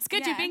 happening. It's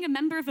good Yeah. you're being a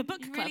member of a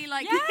book You club. really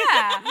like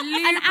Yeah,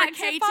 an active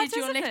lubricated your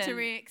participant.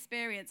 literary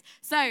experience.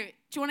 So, do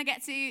you want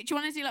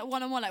to do like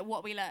one-on-one, like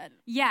what we learned?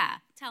 Yeah,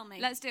 Tell me.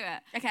 let's do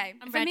it. Okay,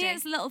 I'm For ready. me,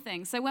 it's little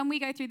things. So when we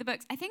go through the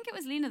books, I think it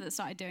was Lena that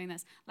started doing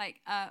this, like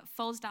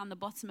folds down the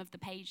bottom of the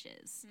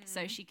pages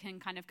so she can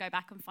kind of go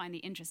back and find the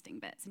interesting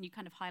bits, and you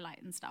kind of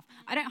highlight and stuff.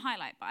 I don't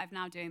highlight, but I'm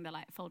now doing the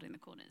like folding the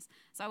corners.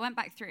 So I went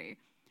back through.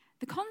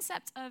 The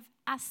concept of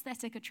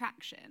aesthetic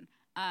attraction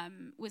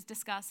was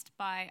discussed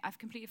by, I've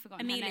completely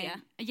forgotten her Amelia.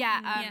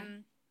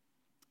 name.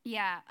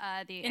 Yeah,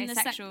 the In the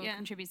asexual yeah.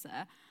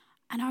 contributor.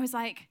 And I was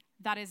like,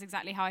 that is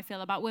exactly how I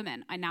feel about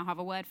women. I now have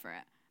a word for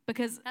it.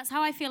 Because, That's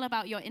how I feel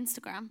about your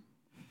Instagram.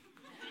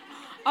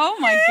 oh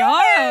my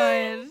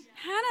God,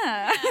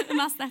 Hannah. I'm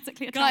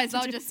aesthetically Guys, attracted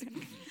I'll to- just...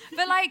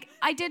 But like,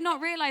 I did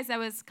not realize there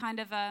was kind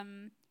of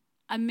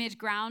a mid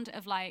ground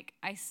of like,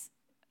 I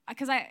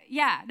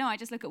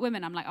just look at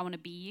women, I'm like, I want to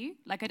be you.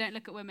 Like, I don't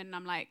look at women and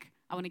I'm like,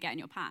 I want to get in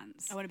your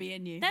pants. I want to be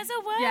in you. There's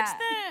a word Yeah.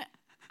 that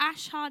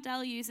Ash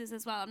Hardell uses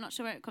as well. I'm not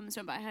sure where it comes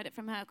from, but I heard it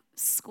from her.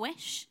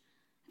 Squish.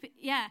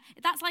 Yeah,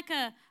 that's like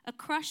a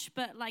crush,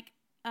 but like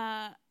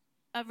a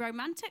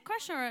romantic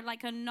crush, or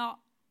like a not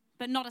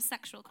a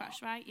sexual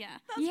crush, right? Yeah.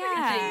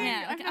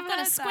 Yeah. I've got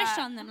a squish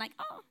on them, like,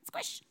 oh,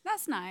 squish.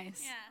 That's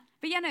nice. Yeah.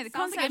 But yeah, no, the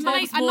Sounds concept like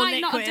of it involves I more might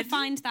not have liquid.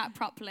 defined that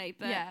properly,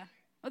 but yeah.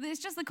 Well, it's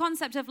just the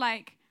concept of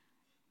like,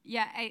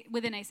 yeah,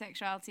 within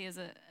asexuality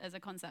as a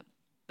concept,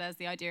 there's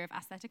the idea of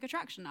aesthetic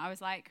attraction. I was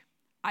like,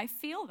 I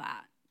feel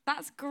that.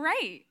 That's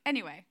great.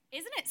 Anyway.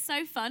 isn't it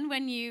so fun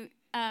when you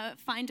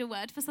find a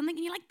word for something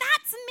and you're like,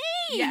 that's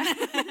me?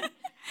 Yeah.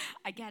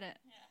 I get it.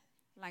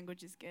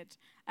 Language is good.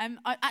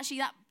 Actually,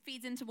 that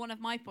feeds into one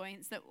of my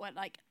points that what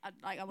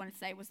I wanted to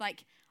say was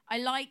like, I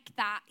like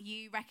that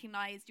you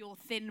recognised your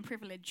thin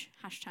privilege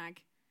hashtag.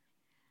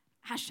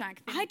 Hashtag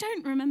thin. I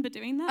don't remember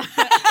doing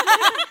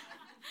that.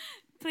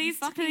 Please,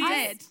 fucking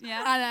please. did.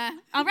 Yeah.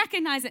 I'll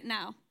recognise it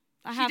now.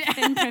 I have did.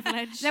 thin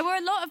privilege. There were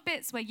a lot of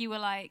bits where you were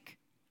like,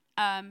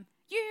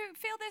 you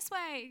feel this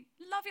way,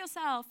 love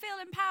yourself, feel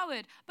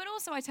empowered. But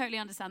also, I totally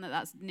understand that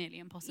that's nearly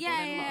impossible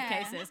Yeah, in a lot of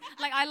yeah. cases.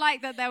 Like, I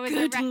like that there was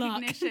Good a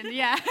luck. recognition.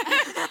 Yeah.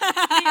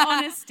 The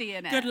honesty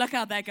in it. Good luck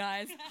out there,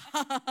 guys.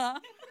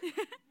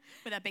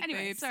 With their big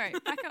Anyway, boobs. sorry.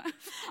 Back up.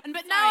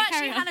 But now Sorry, actually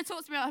carry on. Hannah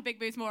talks to me about her big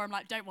boobs more. I'm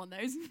like, don't want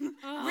those.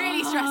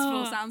 Really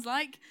stressful, sounds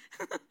like.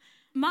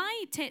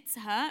 My tits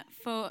hurt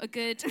for a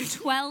good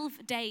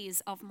 12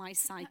 days of my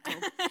cycle.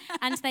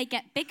 And they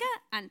get bigger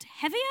and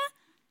heavier,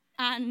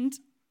 and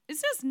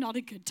it's just not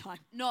a good time.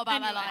 Not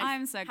about my Anyway, life.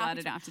 I'm so glad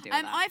I don't have to deal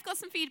with that. I've got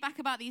some feedback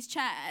about these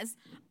chairs.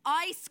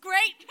 I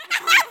scraped.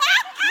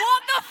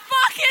 What the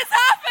fuck is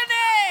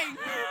happening?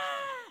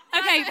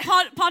 Okay,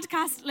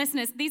 podcast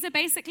listeners, these are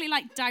basically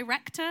like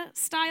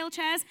director-style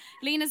chairs.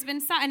 Lena's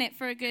been sat in it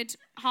for a good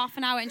half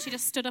an hour, and she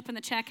just stood up and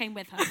the chair came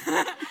with her.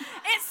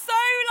 It's so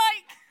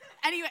like.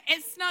 Anyway,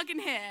 it's snug in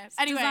here.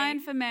 Anyway,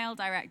 Designed for male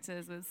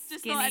directors with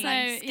Just skinny, thought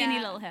I'd skinny yeah.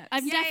 little hips.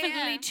 I'm Yeah,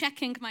 definitely yeah.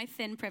 checking my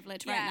thin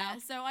privilege right now.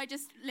 So I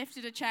just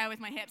lifted a chair with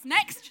my hips.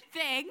 Next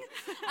thing,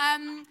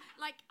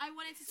 like I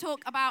wanted to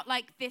talk about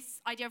like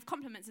this idea of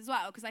compliments as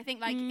well, because I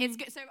think like it's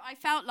good. So I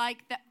felt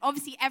like that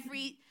obviously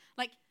every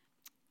like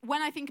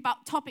when I think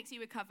about topics you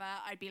would cover,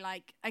 I'd be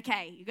like,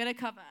 okay, you're gonna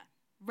cover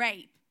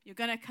rape, you're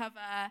gonna cover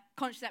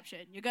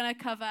contraception, you're gonna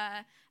cover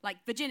like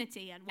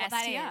virginity and what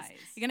that STIs.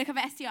 is. You're gonna cover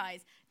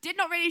STIs. Did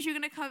not realize you were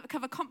gonna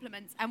cover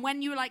compliments. And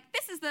when you were like,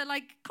 this is the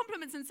like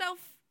compliments and self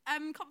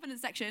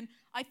confidence section,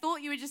 I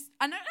thought you were just.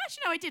 I know,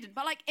 actually, no, I didn't.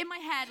 But like in my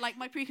head, like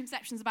my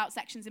preconceptions about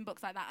sections in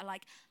books like that are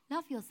like,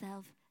 love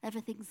yourself,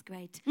 everything's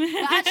great. But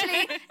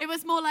actually, it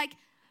was more like,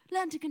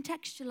 learn to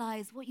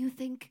contextualize what you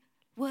think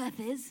worth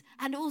is,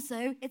 and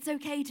also it's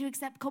okay to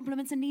accept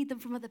compliments and need them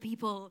from other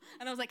people.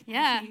 And I was like,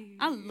 Yeah, thank you.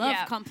 I love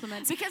Yeah.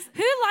 compliments. Because-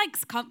 who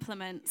likes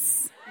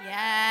compliments?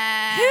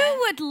 Yeah. Who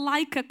would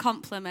like a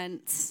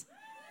compliment?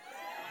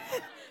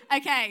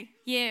 Okay.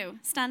 You,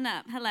 stand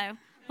up. Hello.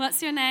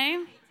 What's your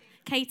name?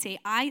 Katie.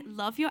 I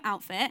love your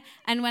outfit.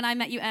 And when I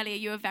met you earlier,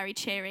 you were very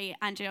cheery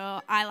and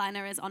your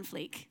eyeliner is on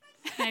fleek.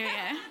 There we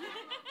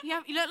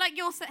go. You look like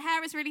your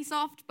hair is really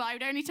soft, but I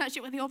would only touch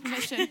it with your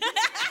permission.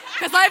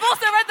 Because I've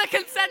also read the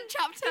consent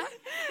chapter.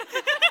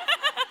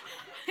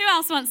 Who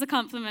else wants a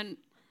compliment?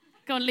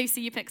 Go on,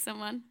 Lucy, you pick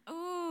someone.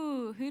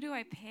 Ooh, who do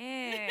I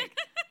pick?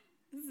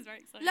 This is very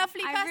exciting.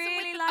 Lovely I person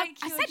really with like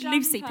I your said jumper.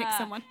 Lucy pick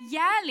someone.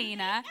 Yeah,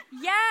 Lena.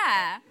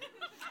 Yeah.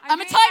 I'm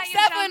a really type like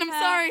your 7, I'm jumper,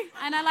 sorry.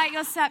 And I like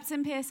your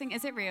septum piercing.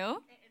 Is it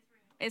real?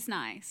 It's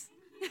nice.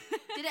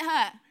 Did it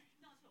hurt?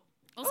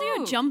 Also,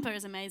 your Ooh. jumper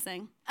is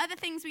amazing. Other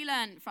things we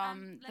learned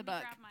from the let me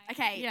book. grab my-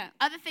 Okay, Yeah.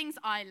 other things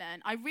I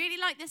learned. I really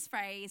like this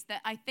phrase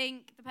that I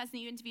think the person that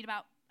you interviewed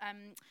about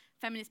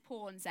feminist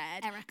porn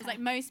said. Erica. Because like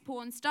most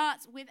porn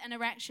starts with an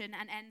erection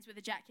and ends with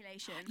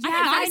ejaculation. Yeah,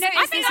 I noticed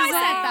I think this I as said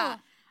well. that.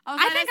 was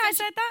I like, think I that's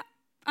said that.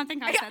 I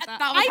think I said that.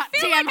 That was I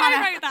feel TM like I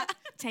Hannah. wrote that.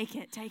 Take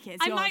it. It's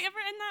I yours. might have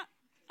written that.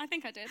 I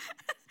think I did.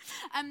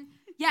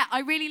 Yeah,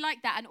 I really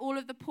like that, and all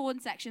of the porn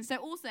section. So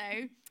also,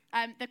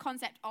 the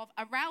concept of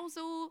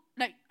arousal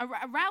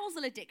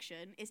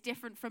addiction is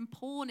different from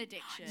porn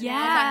addiction.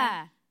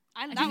 Yeah.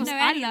 I didn't learned know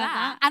any of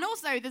that. And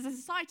also, there's a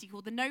society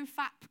called the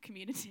NoFap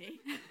community.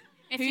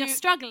 If who you're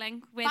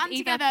struggling with band either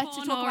together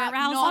porn to talk or about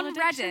arousal On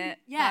addiction. Reddit,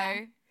 Yeah.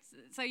 though,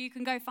 so you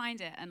can go find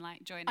it and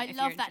like join it I if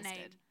love you're that name.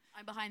 interested.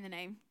 I'm behind the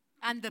name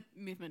and the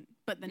movement,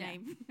 but the Yeah.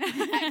 name.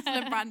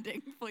 Excellent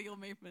branding for your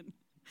movement.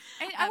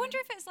 I wonder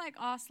if it's like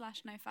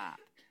r/nofap.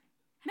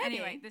 Maybe.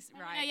 Anyway, this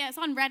right. Yeah, it's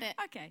on Reddit.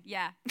 Okay,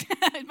 yeah.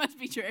 It must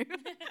be true.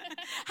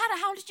 Hannah,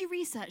 how did you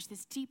research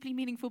this deeply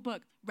meaningful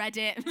book?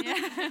 Reddit.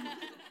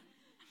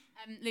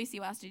 Lucy,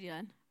 what else did you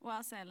learn? What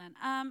else did I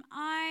learn?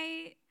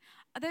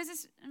 There's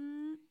this.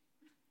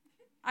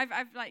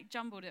 I've like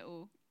jumbled it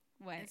all.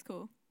 Wait. It's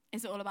cool.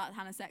 Is it all about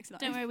Hannah's sex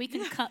life? Don't worry, we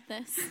can cut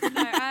this.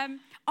 No,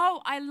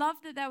 I love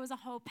that there was a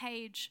whole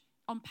page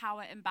on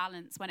power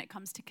imbalance when it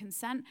comes to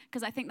consent,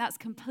 because I think that's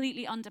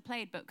completely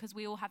underplayed, but because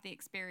we all have the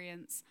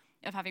experience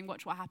of having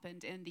watched what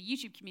happened in the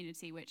YouTube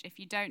community, which if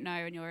you don't know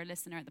and you're a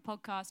listener at the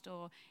podcast,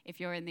 or if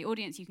you're in the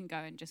audience, you can go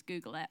and just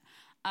Google it.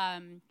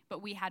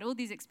 But we had all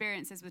these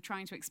experiences with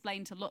trying to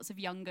explain to lots of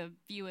younger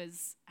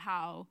viewers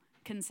how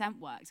consent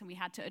works, and we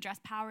had to address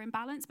power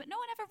imbalance, but no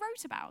one ever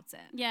wrote about it.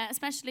 Yeah,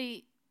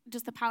 especially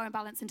just the power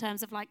imbalance in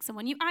terms of like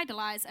someone you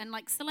idolize and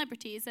like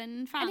celebrities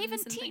and fans And even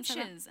things like that.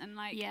 teachers and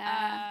like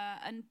Yeah.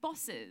 and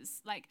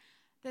bosses. Like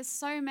there's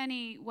so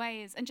many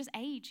ways, and just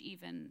age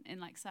even in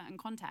like certain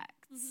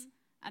contexts.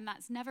 And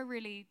that's never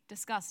really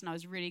discussed, and I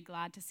was really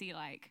glad to see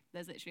like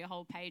there's literally a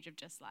whole page of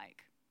just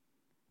like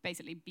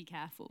basically be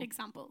careful.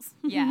 Examples.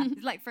 Yeah.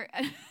 Like for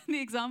the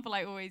example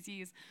I always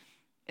use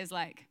is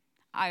like,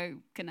 I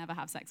can never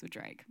have sex with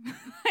Drake.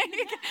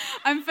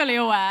 I'm fully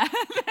aware.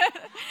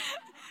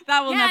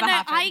 That will never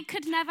happen. I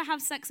could never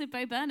have sex with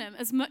Bo Burnham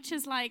as much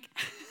as like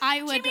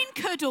I would. Do you mean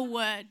could or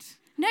would?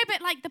 No,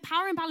 but like the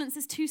power imbalance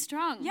is too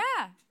strong.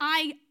 Yeah.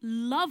 I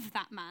love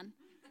that man.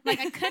 Like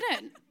I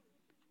couldn't.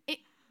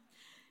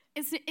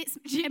 It's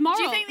immoral.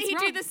 Do you think that It's he'd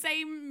wrong. do the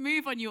same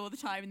move on you all the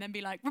time and then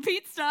be like,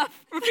 repeat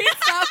stuff,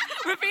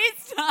 repeat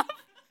stuff?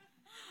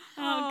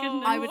 Oh,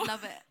 goodness. I would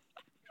love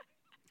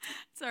it.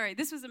 Sorry,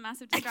 this was a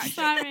massive distraction.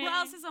 Sorry. What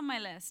else is on my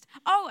list?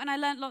 Oh, and I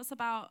learned lots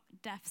about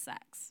deaf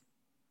sex.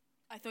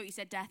 I thought you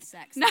said death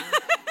sex. No.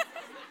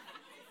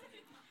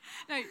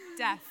 No,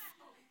 deaf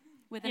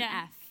with an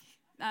Yeah.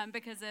 F.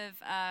 Because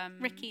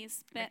of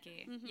Ricky's bit.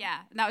 Ricky.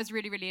 Yeah, and that was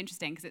really, really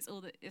interesting because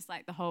it's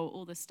like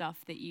all the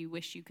stuff that you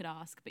wish you could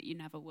ask but you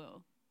never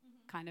will,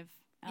 kind of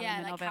Yeah,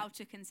 element like of it. how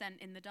to consent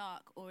in the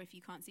dark, or if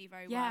you can't see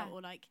very Yeah. well,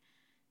 or like,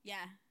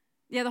 yeah.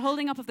 Yeah, the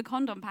holding up of the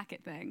condom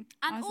packet thing.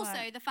 I And was also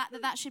like, the fact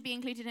that that should be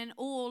included in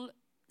all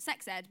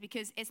sex ed,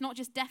 because it's not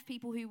just deaf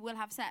people who will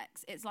have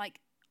sex. It's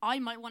like, I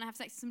might want to have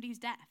sex with somebody who's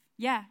deaf.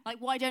 yeah, Like,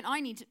 why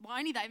I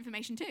need that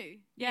information too?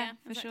 yeah,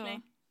 for exactly.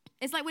 sure.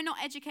 It's like we're not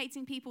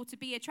educating people to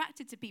be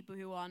attracted to people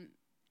who aren't,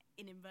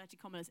 in inverted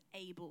commas,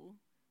 able.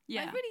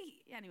 Yeah. Like really,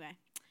 anyway,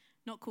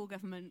 not cool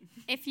government.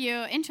 If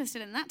you're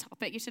interested in that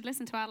topic, you should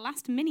listen to our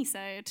last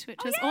mini-sode, which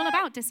was all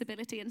about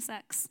disability and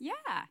sex. Yeah.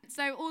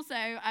 So also,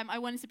 I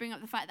wanted to bring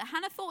up the fact that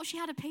Hannah thought she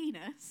had a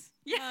penis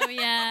Oh,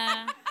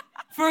 yeah.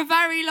 for a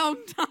very long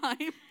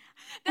time.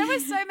 There were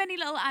so many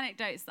little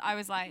anecdotes that I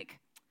was like,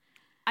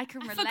 I can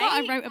relate. forgot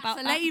I wrote about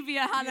that.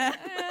 Labia, Hannah.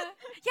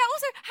 Yeah,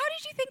 also, how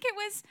did you think it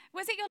was?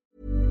 Was it your...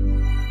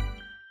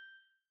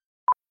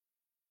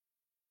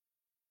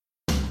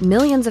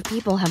 Millions of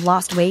people have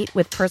lost weight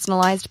with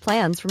personalized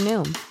plans from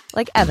Noom.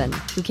 Like Evan,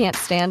 who can't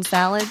stand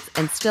salads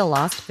and still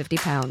lost 50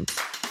 pounds.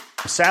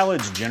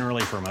 Salads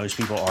generally for most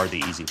people are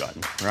the easy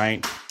button,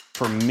 right?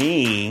 For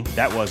me,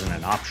 that wasn't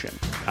an option.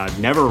 I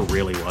never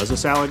really was a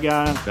salad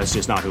guy. That's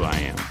just not who I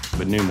am.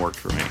 But Noom worked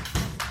for me.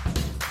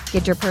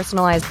 Get your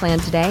personalized plan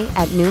today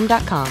at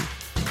Noom.com.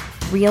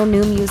 Real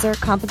Noom user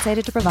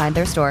compensated to provide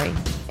their story.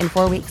 In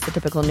 4 weeks, the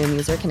typical Noom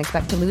user can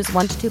expect to lose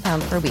 1 to 2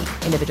 pounds per week.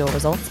 Individual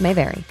results may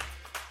vary.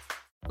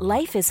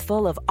 Life is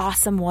full of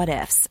awesome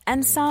what-ifs,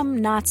 and some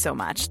not so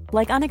much,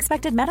 like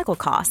unexpected medical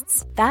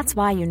costs. That's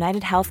why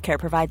United Healthcare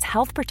provides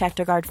Health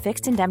Protector Guard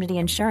fixed indemnity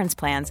insurance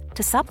plans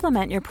to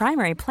supplement your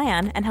primary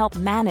plan and help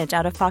manage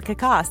out-of-pocket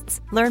costs.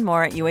 Learn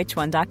more at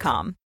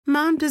UH1.com.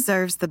 Mom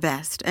deserves the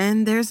best,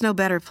 and there's no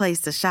better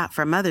place to shop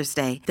for Mother's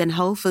Day than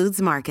Whole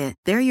Foods Market.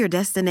 They're your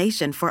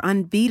destination for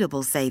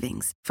unbeatable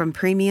savings, from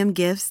premium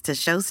gifts to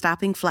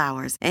show-stopping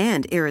flowers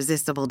and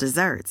irresistible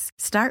desserts.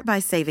 Start by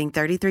saving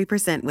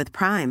 33% with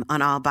Prime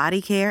on all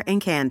body care and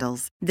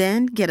candles.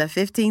 Then get a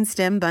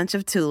 15-stem bunch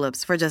of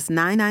tulips for just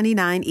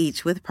 $9.99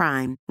 each with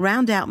Prime.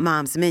 Round out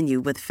Mom's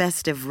menu with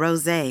festive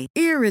rosé,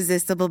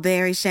 irresistible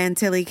berry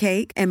chantilly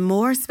cake, and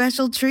more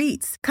special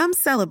treats. Come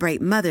celebrate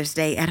Mother's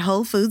Day at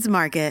Whole Foods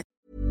Market.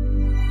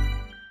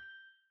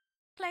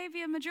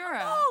 Flavia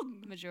Majora.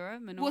 Majora?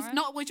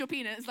 Menorah? Was your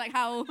penis? Like,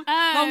 how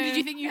long did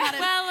you think you had it?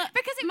 Well,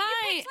 Because you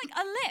picked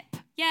like a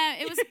lip. yeah,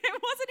 it was. It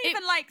wasn't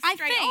even like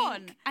straight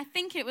on. I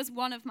think it was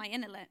one of my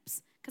inner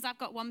lips because I've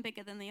got one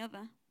bigger than the other.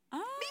 Oh.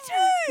 Me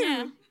too.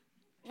 Yeah.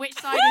 Which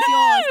side is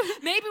yours?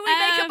 Maybe we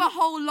make up a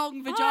whole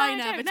long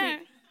vagina I don't between. know.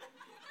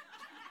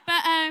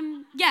 But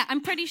yeah, I'm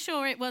pretty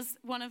sure it was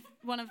one of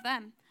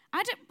them.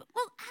 I'd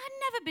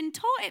never been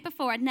taught it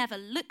before. I'd never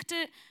looked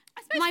at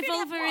my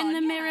vulva in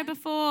the mirror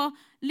before.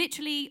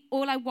 Literally,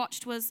 all I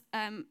watched was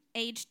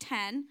age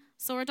 10,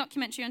 saw a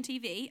documentary on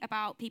TV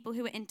about people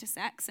who were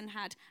intersex and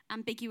had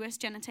ambiguous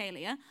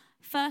genitalia.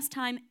 First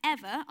time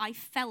ever I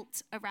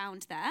felt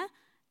around there,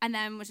 and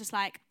then was just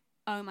like,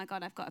 oh my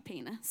God, I've got a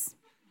penis.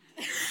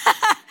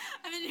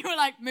 And then you were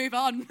like, move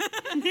on.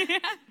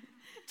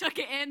 Tuck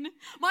it in.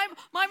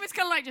 Mine was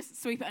kind of like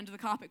just sweep it under the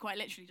carpet, quite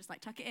literally, just like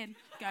tuck it in.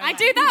 Go I away.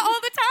 do that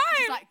all the time.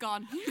 Just like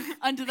gone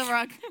under the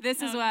rug.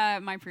 This is where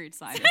my prude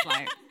side is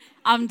like,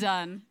 I'm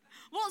done.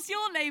 What's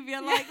your labia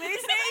like,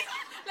 Lucy?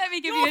 Let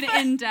me give you an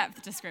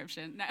in-depth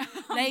description. No,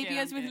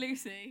 Labias with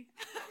Lucy.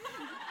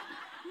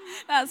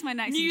 That's my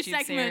next New YouTube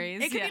segment.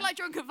 series. It could be like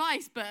Drunk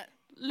Advice, but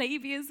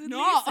Labias with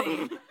not.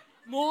 Lucy.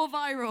 More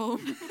viral.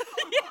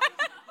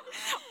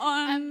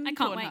 On I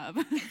can't wait.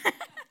 Pornhub.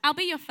 I'll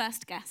be your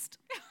first guest.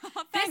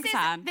 Thanks,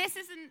 Anne. This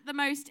isn't the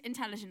most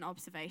intelligent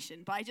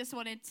observation, but I just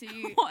wanted to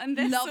What, and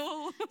this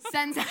all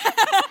send was?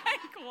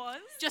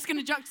 just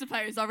going to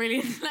juxtapose our really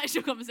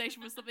intellectual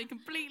conversation with something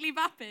completely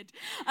vapid.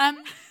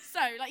 So,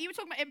 like, you were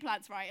talking about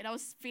implants, right? And I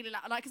was feeling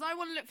like, because I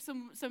want to look for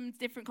some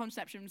different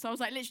conceptions. So I was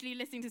like, literally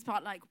listening to this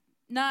part, like,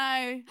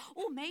 no,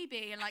 or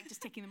maybe, and like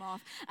just ticking them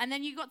off. And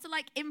then you got to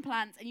like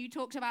implants, and you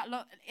talked about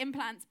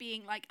implants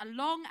being like a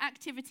long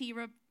activity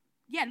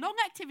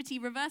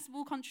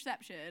reversible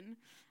contraception,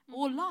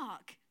 or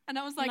lark. And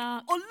I was like,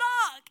 Lark. or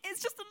lark.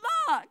 It's just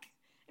a lark.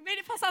 It made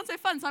it sound so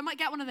fun, so I might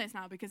get one of those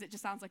now because it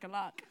just sounds like a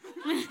lark.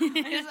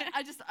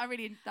 I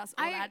really, that's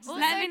all I had to say.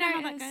 Let me know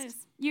how that goes.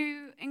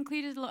 You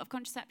included a lot of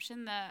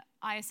contraception that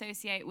I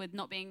associate with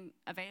not being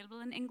available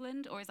in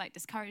England or is like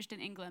discouraged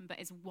in England, but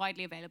is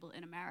widely available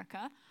in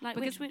America. Like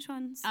because, which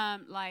ones?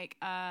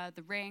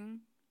 The Ring.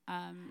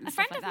 A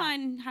friend of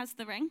mine has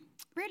the ring.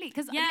 Really?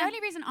 Because Yeah. the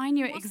only reason I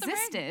knew it What's the ring?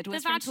 existed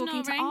was The from vaginal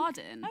talking to ring?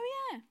 Arden.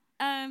 Oh,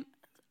 yeah.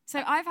 So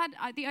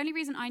the only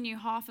reason I knew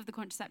half of the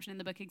contraception in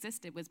the book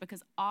existed was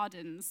because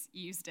Arden's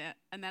used it,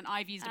 and then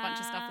I've used a bunch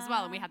of stuff as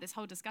well, and we had this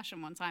whole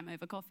discussion one time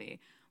over coffee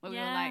where we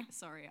were like,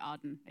 sorry,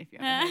 Arden, if you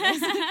ever hear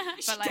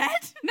this. But like,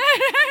 dead? No,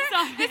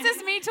 this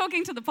is me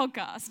talking to the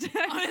podcast.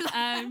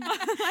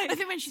 I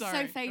think when she's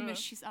sorry. so famous,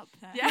 she's up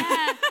there.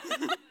 Yeah.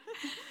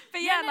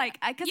 But yeah, like,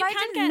 because you I can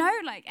didn't get- know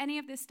like any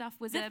of this stuff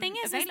was The thing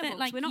is available. that,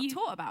 like, we're not you-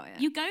 taught about it.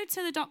 You go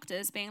to the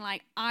doctors being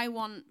like, I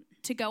want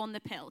to go on the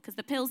pill, because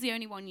the pill's the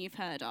only one you've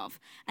heard of.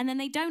 And then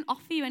they don't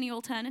offer you any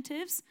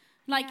alternatives.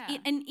 Like, Yeah.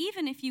 and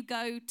even if you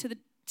go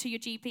to your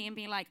GP and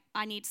be like,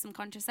 I need some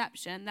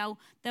contraception,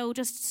 they'll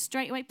just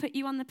straight away put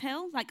you on the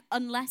pill, like,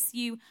 unless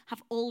you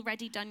have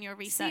already done your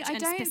research I and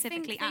don't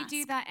specifically think they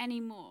do that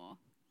anymore.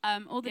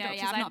 All the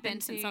doctors I've I've not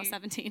been since I was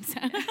 17, so.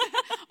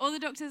 all the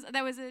doctors,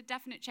 there was a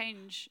definite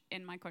change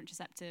in my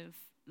contraceptive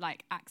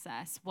like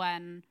access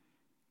when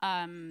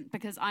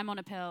because I'm on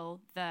a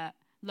pill that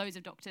loads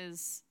of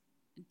doctors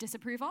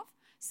disapprove of.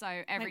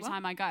 So every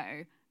time I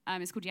go,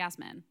 it's called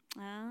Yasmin.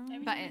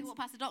 But it's What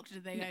past the doctor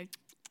did they go?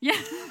 yeah,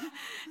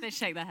 they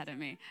shake their head at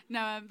me.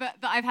 No, but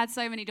I've had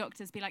so many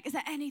doctors be like, "Is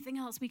there anything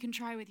else we can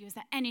try with you? Is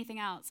there anything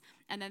else?"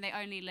 And then they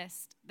only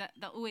list that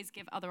they'll always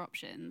give other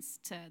options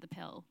to the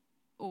pill,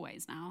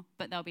 always now.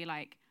 But they'll be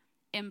like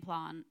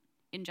implant,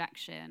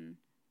 injection,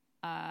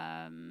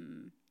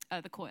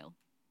 the coil.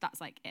 That's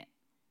like it.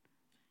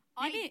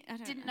 I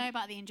didn't know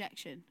about the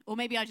injection, or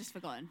maybe I just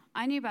forgotten.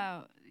 I knew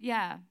about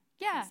yeah.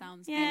 That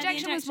sounds Yeah, good. the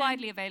Injection was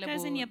widely available.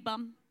 Goes in your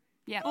bum.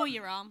 Yeah. Or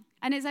your arm.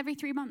 And it's every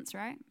 3 months,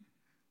 right?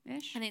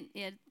 Ish. I think,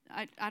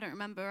 I don't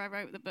remember. I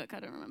wrote the book. I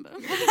don't remember.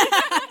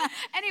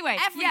 Anyway,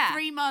 Every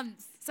 3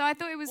 months. So I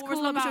thought it was Or as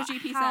cool long as your about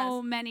GP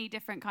how says. many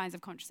different kinds of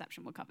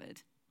contraception were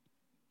covered.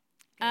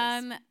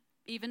 'Cause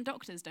even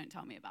doctors don't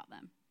tell me about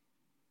them.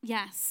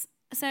 Yes.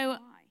 So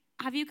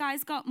have you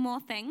guys got more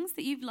things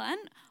that you've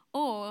learned?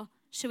 Or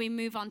should we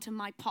move on to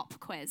my pop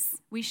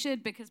quiz? We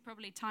should, because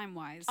probably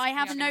time-wise. I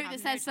have we a are note gonna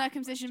that have no says time for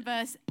circumcision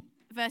questions.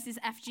 versus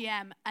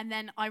FGM, and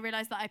then I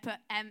realised that I put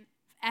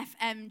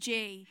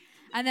FMG,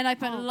 and then I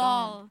put Oh,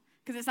 LOL,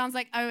 because it sounds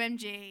like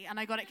OMG, and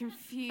I got it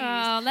confused.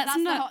 Let's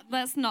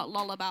That's not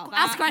lol about that.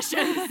 Ask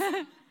questions.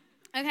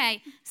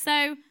 Okay,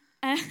 so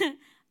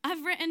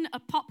I've written a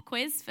pop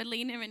quiz for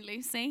Lena and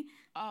Lucy.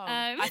 Oh,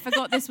 I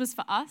forgot this was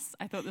for us.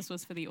 I thought this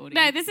was for the audience.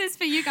 No, this is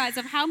for you guys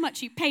of how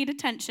much you paid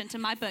attention to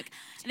my book.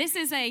 This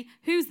is a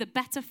Who's the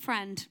Better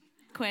Friend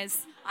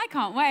quiz. I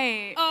can't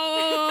wait.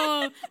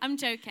 Oh, I'm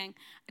joking.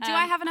 Do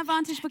I have an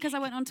advantage because I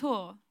went on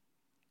tour?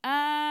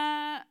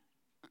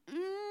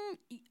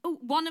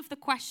 One of the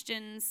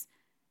questions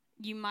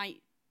you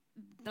might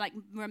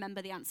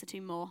remember the answer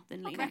to more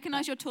than Lena.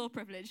 Recognise your tour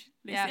privilege,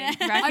 Lucy. Yeah,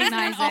 I was in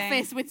an recognising.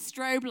 office with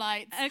strobe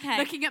lights, Okay.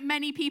 looking at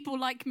many people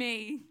like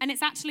me. And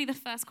it's actually the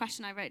first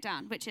question I wrote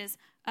down, which is,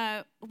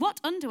 what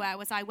underwear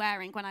was I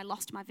wearing when I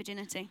lost my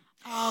virginity?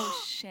 Oh,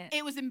 shit.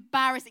 It was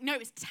embarrassing. No, it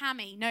was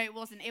Tammy. No, it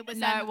wasn't. It was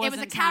No, it it was a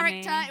wasn't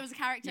character. Tammy. It was a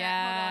character.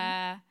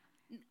 Yeah.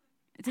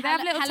 Do they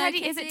have little Hello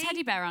teddy? Is it Kitty?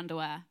 teddy bear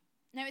underwear?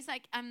 No, it's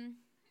like Does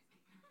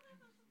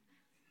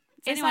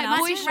it's anyone like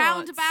else? boy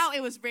roundabout.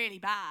 It was really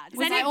bad. Does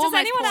Was I does almost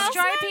anyone else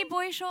porn? Stripy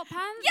boy short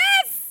pants?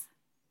 Yes!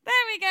 There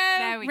we go.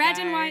 There we Red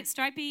go. and white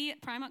stripy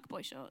Primark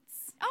boy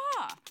shorts.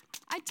 Ah,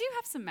 I do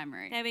have some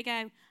memory. There we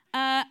go.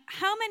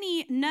 How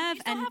many nerve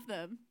You still have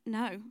them?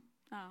 No.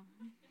 Oh.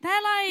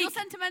 They're You're like,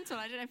 sentimental.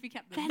 I don't know if you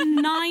kept them. they're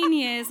 9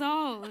 years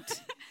old.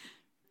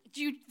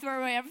 Do you throw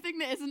away everything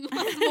that isn't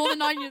more than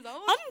 9 years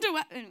old?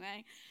 Underwear.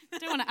 Anyway, I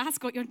don't want to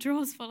ask what your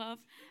drawer's full of.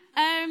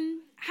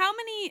 How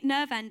many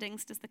nerve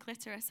endings does the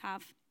clitoris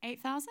have?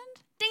 8,000?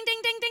 Ding, ding,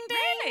 ding, ding, ding.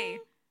 Really?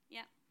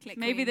 Yeah. Click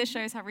Maybe queen. this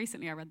shows how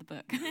recently I read the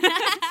book.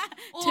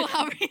 Or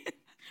how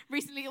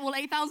recently all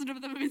 8,000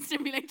 of them have been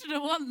stimulated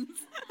at once.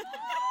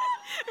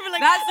 We're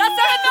like, That's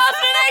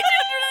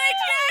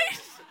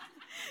 7,888!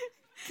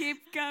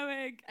 Keep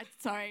going.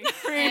 Sorry.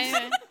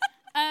 Anyway,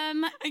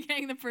 I'm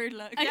getting the prude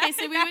look. okay,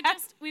 so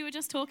we were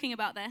just talking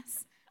about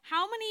this.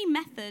 How many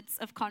methods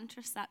of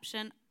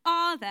contraception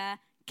are there?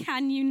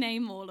 Can you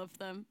name all of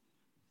them?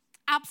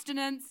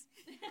 Abstinence.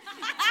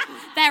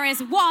 There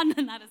is one,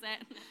 and that is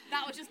it.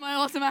 That was just my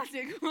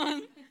automatic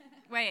one.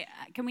 Wait,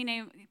 can we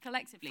name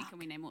collectively? Can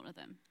we name all of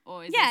them,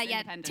 or is Yeah, this yeah,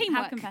 independent?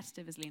 teamwork. How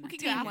competitive is Lena?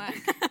 Teamwork.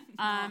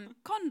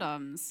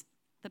 Condoms,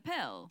 the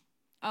pill.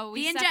 Oh,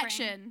 The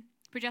injection.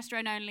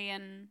 progesterone only,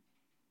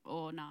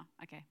 or nah.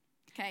 Okay.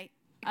 Okay.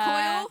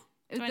 Uh, Coil.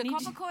 Do I the need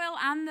copper to- coil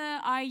and the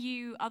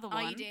IU other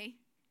one. IUD.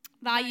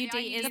 The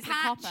IUD is the the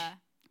patch. copper.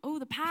 Oh,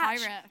 the patch.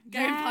 Pirate. Go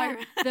Yeah.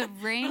 pirate. The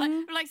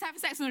ring. We're like have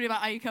sex and we're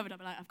like, are you covered up?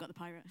 I'm like, I've got the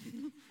pirate.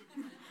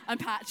 I'm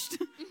patched.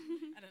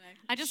 I don't know.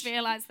 I just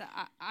realised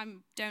that I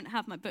don't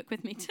have my book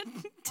with me to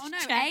Oh no,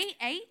 check.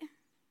 eight?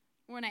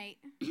 Or an 8?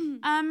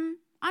 I'm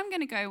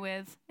gonna go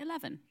with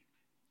 11.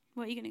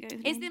 What are you going to go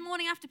with? Is Lena? the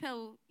morning after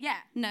pill? Yeah.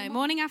 No,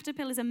 morning after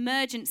pill is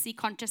emergency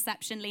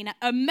contraception, Lena.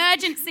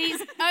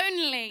 Emergencies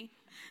only.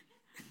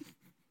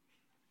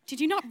 Did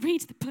you not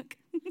read the book?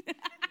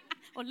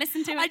 Or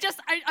listen to it?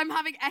 I'm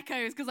having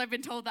echoes because I've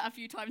been told that a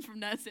few times from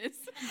nurses.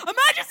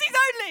 Emergencies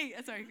only!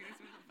 Sorry, this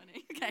was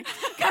funny. Okay,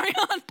 carry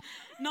on.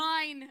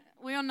 9.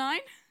 We on 9?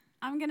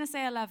 I'm gonna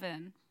say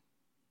 11.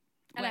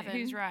 11.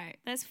 Wait, who's right?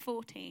 There's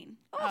 14.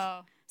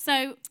 Oh.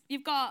 So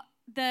you've got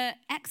the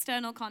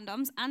external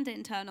condoms and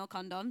internal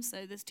condoms.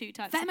 So there's two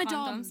types of condoms.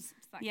 Femodoms. Does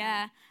that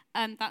Yeah,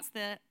 that's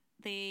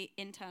the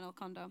internal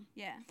condom.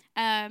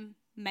 Yeah.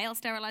 Male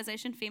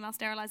sterilization, female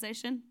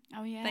sterilization.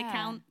 Oh yeah. They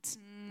count.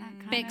 That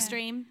Big kinda-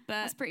 stream, but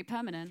That's pretty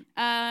permanent.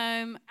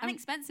 And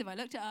expensive. I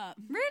looked it up.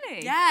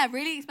 Really? Yeah,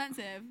 really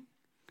expensive.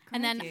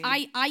 and then Crikey.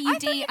 IUD I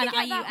thought you and could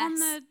get IUS. that on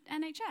the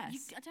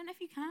NHS. I don't know if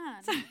you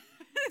can.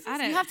 I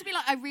don't. You have to be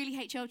like, I really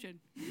hate children.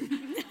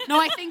 No,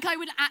 I think I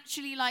would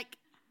actually like.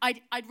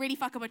 I'd really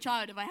fuck up a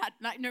child if I had.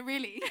 Like, no,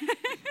 really.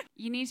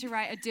 You need to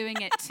write a doing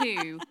it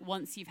too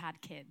once you've had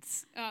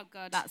kids. Oh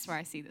god. That's where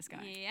I see this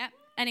going. Yeah.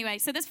 Anyway,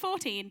 so there's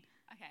 14.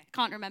 Okay.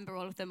 Can't remember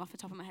all of them off the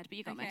top of my head, but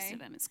you got most Okay. of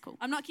them. It's cool.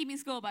 I'm not keeping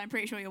score, but I'm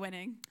pretty sure you're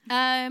winning.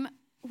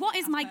 What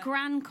is my fair.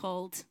 gran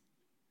called?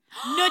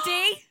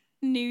 Nudie.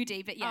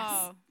 Nudie, but yes.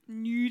 Oh,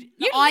 nude.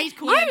 You- I'd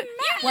call her.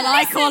 Well,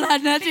 I call her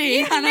Nudie.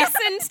 You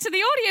listened to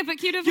the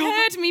audiobook, you'd have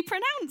heard me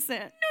pronounce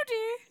it.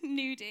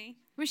 Nudie.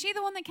 Was she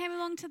the one that came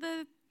along to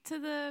the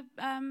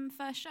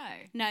first show?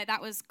 No,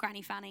 that was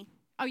Granny Fanny.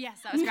 Oh yes,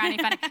 that was Granny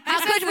Fanny.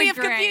 How could we have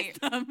great?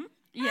 confused them?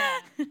 Yeah.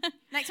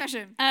 Next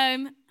question.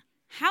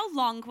 How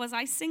long was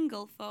I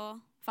single for?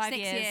 5 6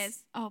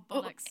 years. Oh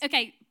Oh, bollocks.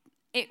 okay,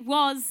 it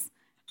was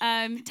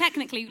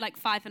technically like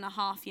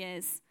 5.5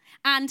 years.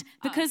 And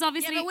because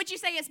obviously Yeah, but would you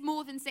say it's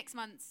more than 6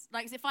 months?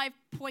 Like, is it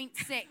 5.6,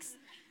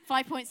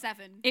 5.7?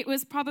 it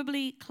was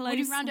probably close. Would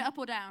you round it up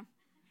or down?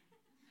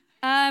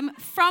 I'm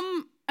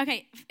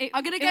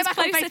gonna go back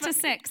on closer to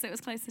Facebook. 6. It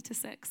was closer to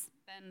 6.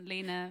 Then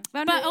Lena.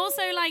 But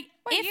also like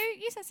Wait,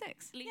 if you said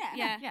 6.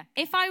 yeah.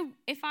 If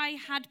I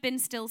had been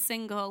still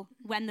single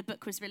when the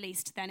book was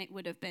released, then it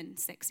would have been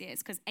 6 years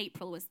because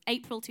April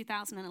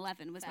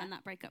 2011 was when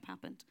that breakup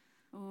happened.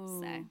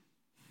 Ooh. So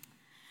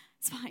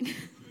it's fine.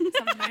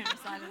 Some moment of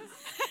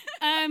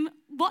silence.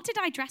 What did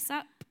I dress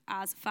up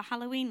as for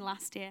Halloween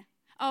last year?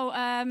 Oh,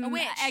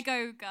 witch.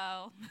 Ego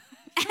girl.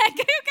 Ego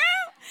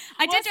girl.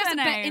 I did What's dress her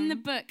up, but in name? the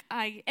book,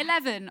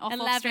 11 off of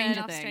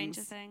Stranger Things.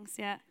 Stranger Things,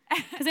 yeah.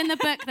 Because in the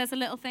book, there's a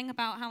little thing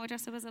about how I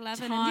dressed up as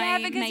 11 Yeah,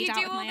 and because made you out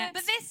do with all my the- ex.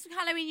 But this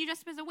Halloween, you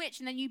dressed up as a witch,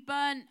 and then you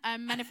burnt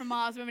Men Are From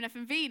Mars, Women Are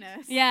From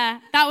Venus. Yeah,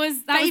 that was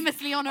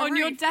Famously on a On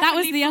your roof. That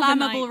was definitely the other flammable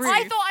night. roof.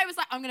 I thought I was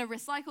like, I'm going to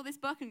recycle this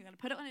book and I'm going to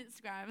put it on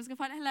Instagram. I was going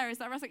to find it hilarious.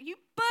 That I was like, you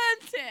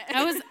burnt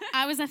it.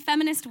 I was a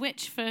feminist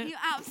witch for You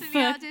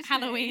absolutely outdid me.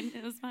 Halloween.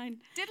 It was fine.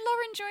 Did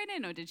Lauren join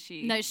in or did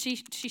she? No, she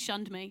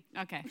shunned me.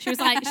 Okay. She was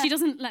like, she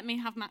doesn't let me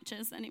have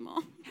matches anymore.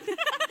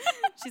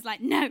 She's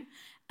like, no.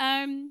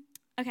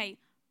 Okay,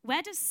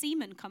 where does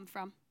semen come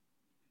from?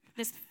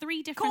 There's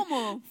three different.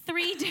 Cornwall.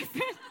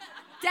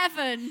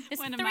 Devon. There's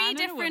When a three man and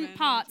a different woman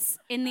parts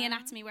in the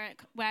anatomy where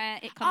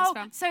it comes Oh,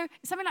 from. so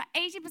something like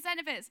 80%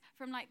 of it's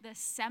from like the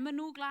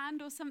seminal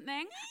gland or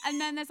something,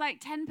 and then there's like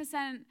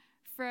 10%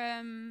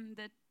 from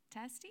the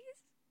testes,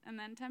 and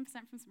then 10%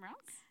 from somewhere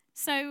else.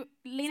 So,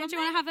 Lena, do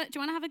you want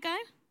to have a go?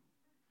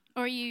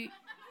 Or are you?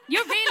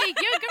 You're really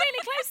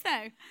close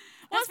though.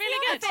 That's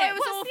really good. It was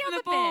What's all the from the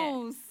other bit?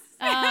 balls.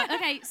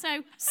 Okay,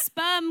 so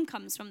sperm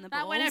comes from the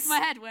balls. That went over my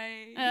head.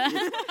 Way.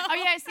 Oh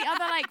yeah, it's the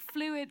other like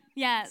fluid.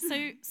 Yeah,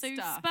 so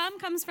Stuff. sperm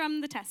comes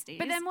from the testes.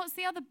 But then what's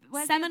the other?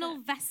 Where's the seminal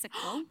other?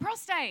 vesicle,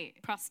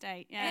 Prostate.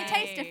 prostate. They Yeah.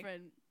 taste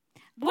different.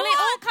 Well, it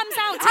all comes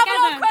out I have a lot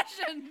of together.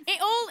 questions.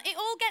 It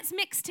all gets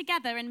mixed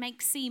together and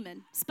makes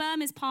semen.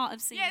 Sperm is part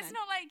of semen. Yeah, it's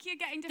not like you're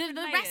getting different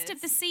the layers. rest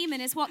of the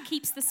semen is what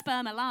keeps the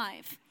sperm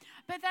alive.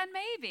 But then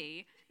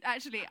maybe,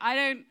 actually,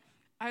 has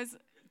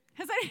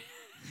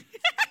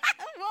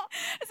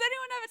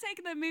anyone ever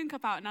taken their moon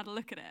cup out and had a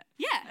look at it?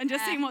 Yeah. And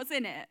just seen what's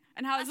in it?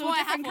 And how That's it's all why I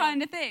have different one.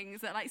 kind of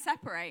things that like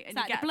separate and It's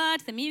you like get the blood,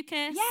 the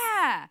mucus.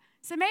 Yeah.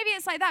 So maybe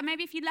it's like that.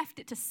 Maybe if you left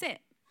it to sit.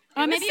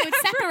 Or maybe it would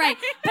separate.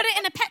 Put it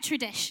in a petri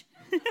dish.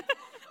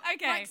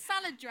 Okay. Like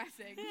salad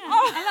dressing.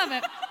 I love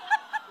it.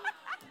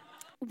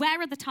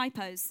 Where are the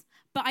typos?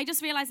 But I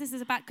just realised this is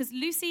about because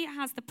Lucy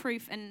has the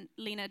proof and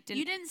Lena didn't.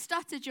 You didn't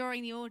stutter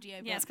during the audio.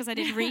 Yeah, it's because I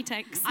did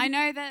retakes. I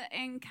know that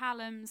in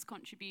Callum's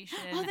contribution,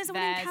 Oh, there's one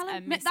in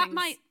Callum. Missing, That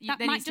might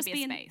there needs just to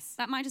be a in, space.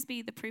 that might just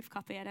be the proof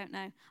copy. I don't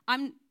know.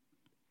 I'm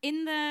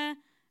in the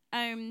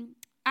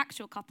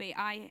actual copy.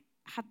 I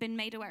have been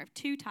made aware of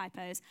 2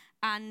 typos,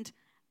 and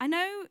I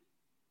know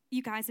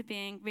you guys are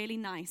being really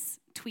nice,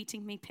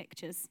 tweeting me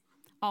pictures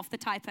of the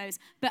typos,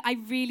 but I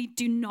really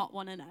do not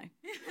want to know.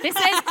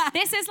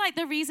 This is like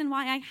the reason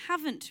why I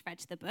haven't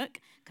read the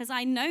book, because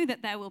I know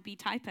that there will be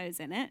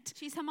typos in it.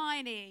 She's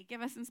Hermione. Give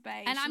her some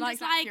space. And She I'm likes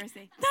just like,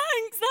 accuracy.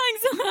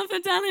 thanks for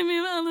telling me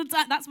all the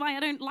time. That's why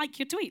I don't like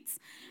your tweets.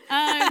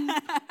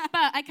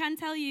 But I can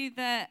tell you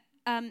that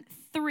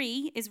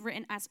 3 is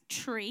written as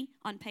tree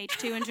on page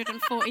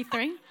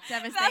 243.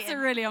 Devastating. That's a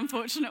really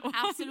unfortunate one.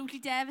 Absolutely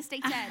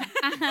devastating.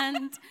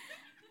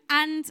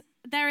 and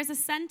there is a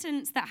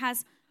sentence that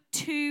has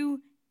 2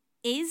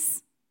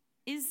 is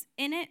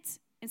in it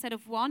instead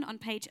of 1 on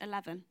page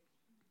 11.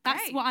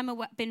 That's Great. what I'm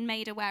been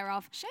made aware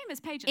of. Shame it's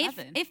page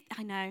 11. If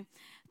I know,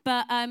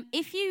 but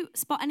if you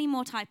spot any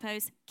more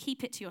typos,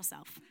 keep it to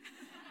yourself.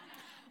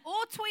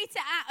 Or tweet it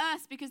at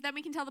us, because then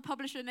we can tell the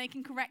publisher and they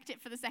can correct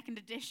it for the second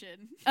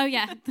edition. Oh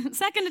yeah,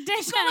 second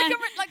edition. It's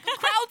not like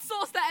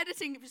crowdsource the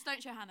editing. Just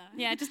don't show Hannah.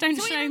 Yeah, just don't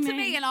Tweet show them to me.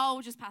 me and I'll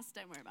just pass.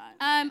 Don't worry about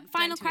it. Final tweet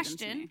them to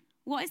question. me.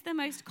 What is the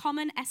most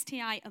common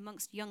STI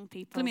amongst young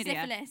people?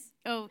 Chlamydia. Syphilis.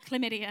 Oh,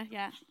 chlamydia,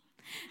 yeah.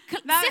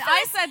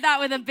 I said that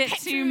with a bit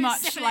Picture too is much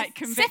syphilis. like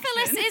conviction.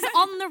 Syphilis is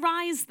on the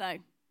rise, though.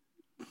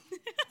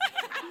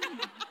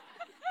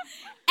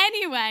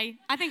 Anyway,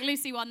 I think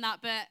Lucy won that,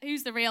 but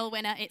who's the real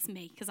winner? It's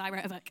me, because I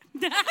wrote a book.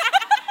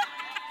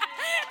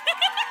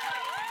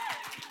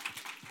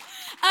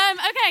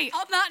 Okay.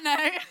 On that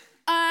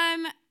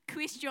note,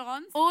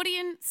 Questions.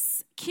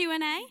 Audience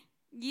Q&A.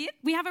 Yep.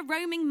 We have a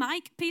roaming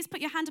mic. Please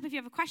put your hand up if you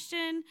have a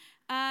question,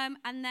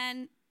 and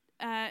then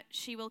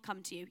she will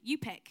come to you. You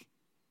pick.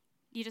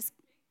 You just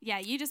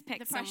pick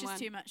The someone. pressure's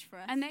too much for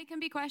us. And they can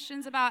be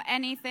questions about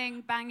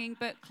anything banging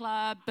book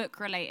club, book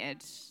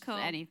related. Cool.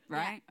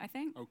 Right? I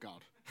think. Oh,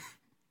 God.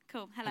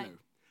 Cool. Hello.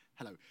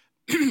 Hello.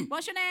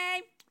 What's your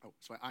name? Oh,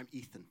 sorry, I'm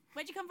Ethan.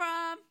 Where'd you come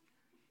from?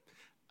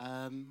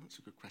 That's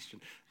a good question.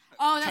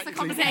 Oh, that's a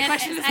Technically- complicated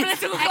question. It's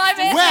political Ex-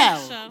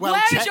 climate. Well,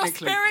 Where is your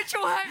technically,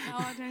 spiritual home?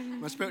 Oh, I don't know.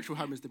 my spiritual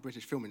home is the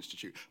British Film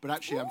Institute, but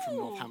actually I'm from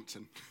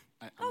Northampton.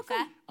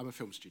 I'm a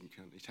film student, you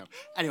can't really tell.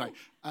 Anyway,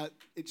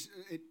 it's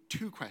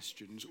 2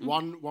 questions.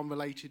 One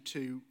related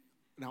to,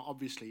 now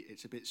obviously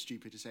it's a bit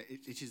stupid to say,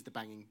 it is the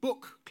Banging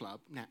Book Club,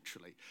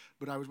 naturally,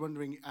 but I was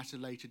wondering at a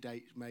later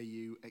date, may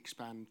you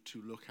expand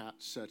to look at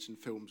certain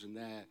films and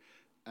their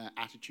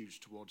attitudes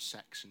towards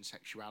sex and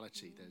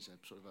sexuality. There's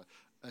a sort of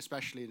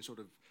especially in sort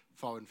of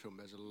foreign film,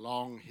 there's a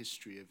long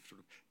history of sort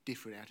of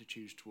different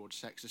attitudes towards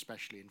sex,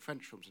 especially in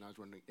French films, and I was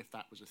wondering if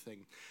that was a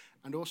thing.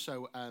 And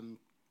also,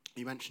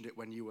 you mentioned it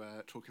when you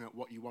were talking about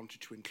what you wanted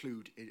to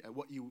include,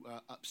 what you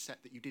were upset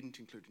that you didn't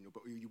include in your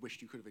book, or you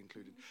wished you could have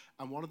included.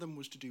 And one of them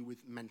was to do with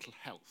mental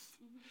health.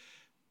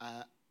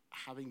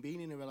 Having been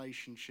in a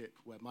relationship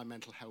where my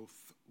mental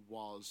health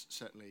was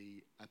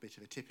certainly a bit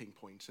of a tipping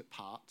point at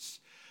parts,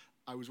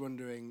 I was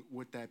wondering,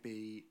 would there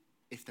be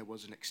if there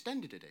was an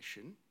extended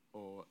edition,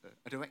 or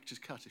a director's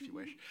cut, if you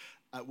wish,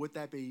 would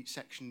there be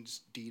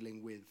sections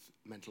dealing with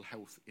mental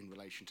health in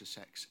relation to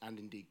sex and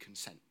indeed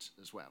consent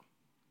as well?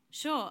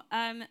 Sure.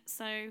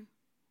 So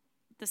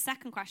the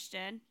second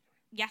question,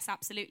 yes,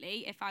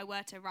 absolutely. If I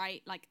were to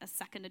write like a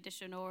second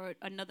edition or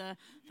another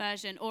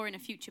version, or in a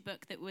future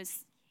book that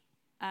was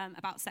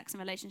about sex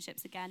and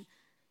relationships again,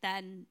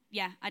 then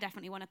yeah, I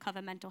definitely want to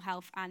cover mental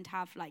health and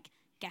have like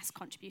guest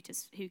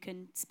contributors who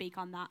can speak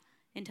on that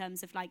in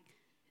terms of like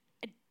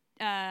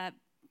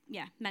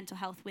mental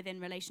health within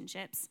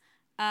relationships.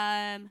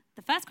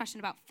 The first question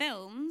about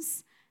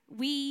films,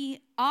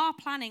 we are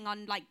planning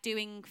on like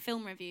doing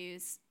film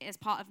reviews as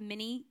part of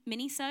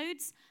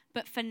mini-sodes,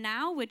 but for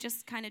now we're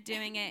just kind of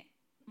doing it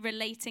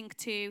relating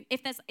to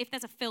if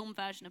there's a film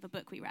version of a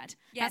book we read.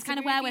 Yeah, that's so kind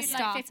of we where we're reviewed,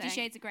 starting. Like 50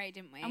 Shades of Grey,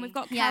 didn't we? And we've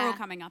got Carol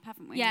coming up,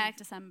 haven't we? Yeah, in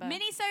December.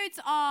 Minisodes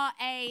are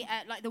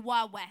like the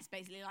Wild West,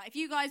 basically. Like if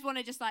you guys want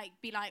to just like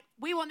be like,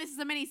 we want this as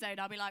a minisode,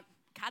 I'll be like,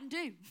 can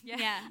do.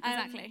 Yeah,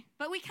 exactly.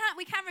 But we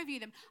can review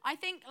them. I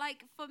think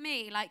like for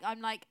me, like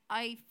I'm like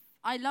I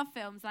love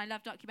films and I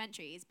love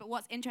documentaries, but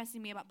what's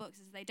interesting me about books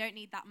is they don't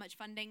need that much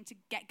funding to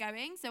get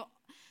going. So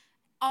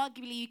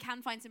arguably you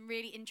can find some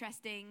really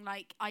interesting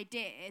like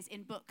ideas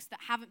in books that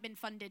haven't been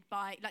funded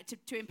by like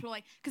to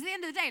employ, because at the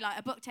end of the day, like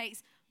a book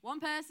takes one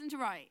person to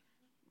write,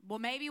 well,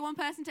 maybe one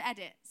person to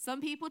edit, some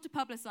people to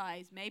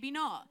publicize, maybe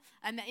not,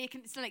 and that it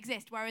can still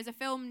exist, whereas a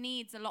film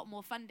needs a lot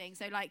more funding.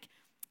 So like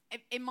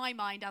in my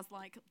mind, as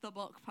like the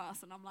book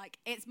person, I'm like,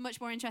 it's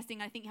much more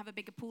interesting. I think you have a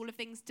bigger pool of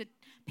things to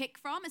pick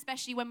from,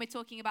 especially when we're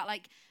talking about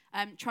like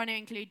trying to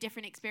include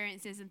different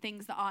experiences and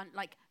things that aren't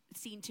like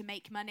seen to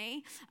make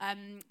money.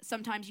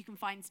 Sometimes you can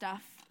find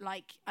stuff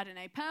like, I don't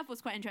know, Perth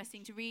was quite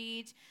interesting to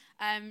read.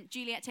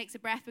 Juliet Takes a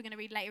Breath, we're going to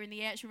read later in the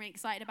year, which I'm really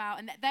excited about.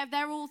 And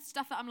they're all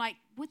stuff that I'm like,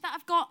 would that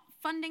have got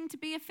funding to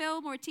be a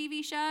film or a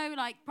TV show?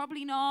 Like,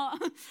 probably not.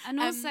 And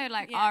also,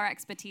 like, our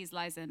expertise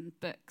lies in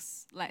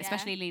books, like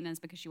especially Lena's,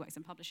 because she works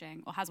in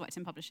publishing or has worked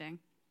in publishing.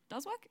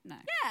 Does work? No.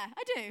 Yeah,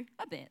 I do.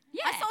 A bit.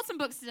 Yeah. I sold some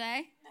books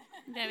today.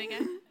 There we go.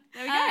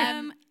 There we go.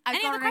 I've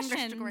any got other an English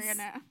questions? degree in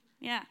it.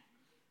 Yeah.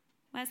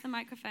 Where's the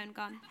microphone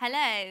gone?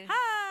 Hello.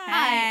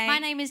 Hi. My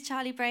name is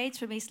Charlie Braids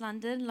from East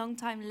London,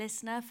 long-time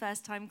listener,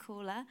 first-time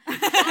caller.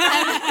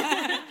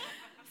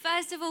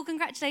 First of all,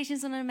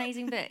 congratulations on an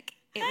amazing book.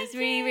 It was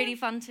really, really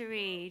fun to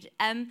read.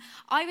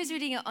 I was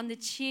reading it on the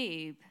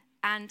tube,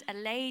 and a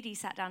lady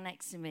sat down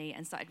next to me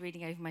and started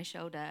reading over my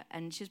shoulder,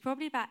 and she was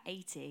probably about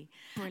 80.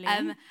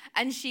 Brilliant.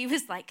 And she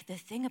was like, the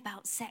thing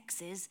about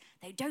sex is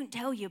they don't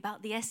tell you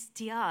about the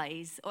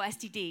STIs, or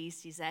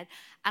STDs, she said.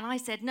 And I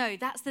said, no,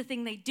 that's the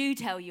thing they do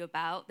tell you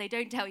about. They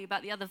don't tell you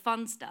about the other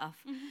fun stuff.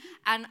 Mm-hmm.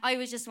 And I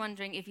was just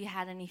wondering if you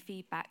had any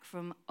feedback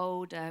from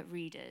older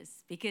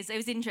readers, because it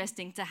was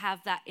interesting to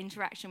have that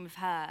interaction with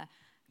her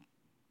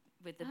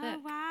with the book.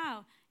 Oh,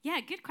 wow. Yeah,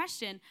 good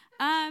question.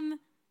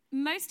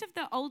 Most of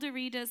the older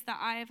readers that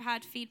I have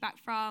had feedback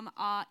from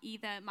are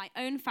either my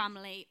own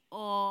family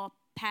or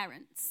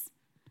parents.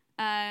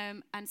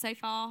 And so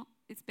far,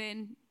 it's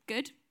been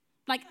good.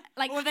 Like,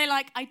 or they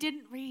like, I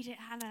didn't read it,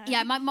 Hannah.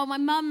 Yeah, my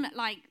mum,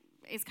 like,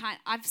 is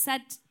I've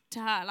said to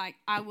her, like,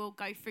 I will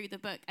go through the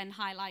book and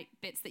highlight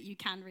bits that you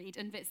can read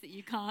and bits that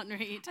you can't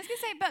read. I was going to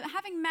say, but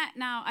having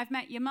I've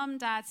met your mum,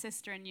 dad,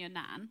 sister, and your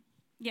nan.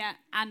 Yeah.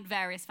 And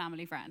various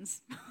family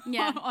friends.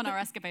 Yeah. On our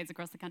escapades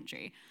across the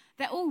country.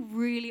 They're all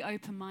really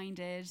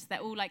open-minded. They're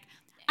all like,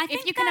 I if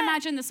think you can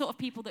imagine the sort of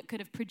people that could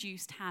have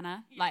produced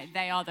Hannah, like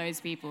they are those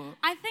people.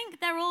 I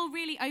think they're all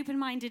really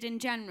open-minded in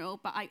general,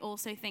 but I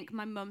also think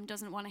my mum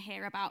doesn't want to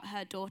hear about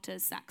her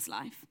daughter's sex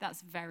life.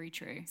 That's very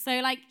true. So,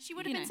 like, She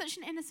would have been such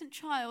an innocent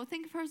child.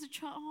 Think of her as a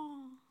child.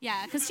 Oh.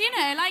 Yeah, because, you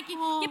know, like,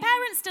 your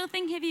parents still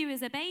think of you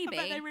as a baby.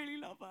 I bet they really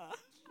love her.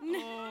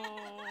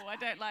 Oh, I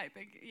don't like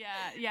the...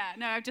 Yeah.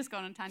 No, I've just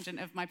gone on a tangent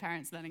of my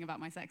parents learning about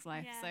my sex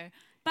life, so...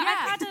 But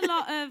I've had a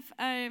lot of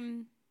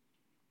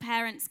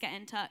parents get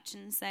in touch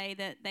and say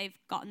that they've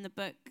gotten the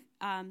book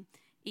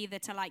either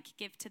to, like,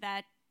 give to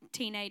their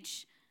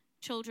teenage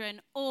children,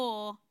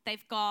 or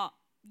they've got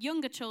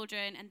younger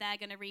children and they're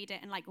going to read it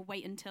and, like,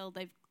 wait until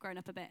they've grown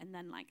up a bit and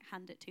then, like,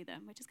 hand it to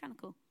them, which is kind of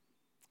cool.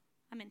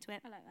 I'm into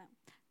it. I like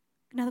that.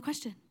 Another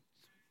question.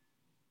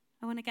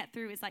 I want to get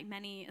through as, like,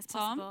 many as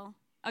possible.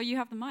 Oh, you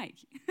have the mic.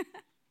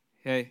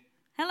 Hey.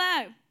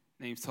 Hello.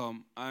 Name's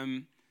Tom.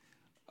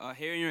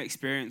 Hearing your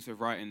experience with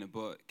writing the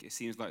book, it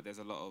seems like there's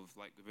a lot of,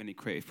 like, with any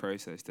creative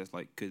process, there's,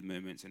 like, good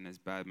moments and there's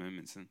bad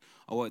moments. And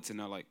I wanted to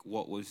know, like,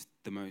 what was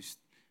the most,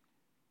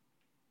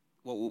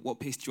 what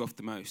pissed you off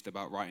the most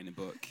about writing a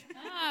book?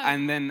 Oh.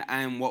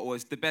 And what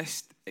was the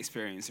best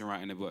experience in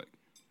writing a book?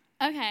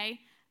 Okay.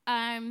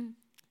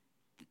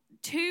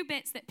 Two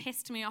bits that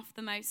pissed me off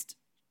the most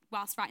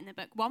whilst writing the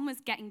book. One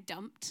was getting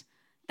dumped.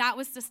 That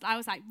was just, I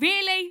was like,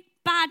 really?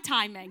 Bad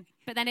timing.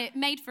 But then it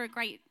made for a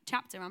great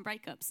chapter on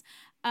breakups.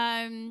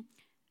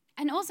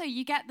 And also,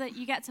 you get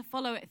to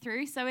follow it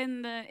through. So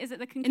in the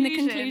conclusion? In the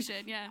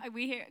conclusion, yeah.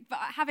 We hear, but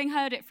having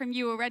heard it from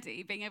you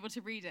already, being able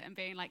to read it and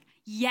being like,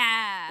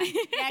 yeah,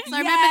 Yeah, because I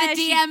remember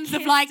the DMs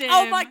of like,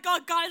 oh my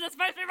God, guys, I'm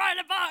supposed to be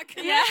writing a book.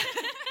 Yeah.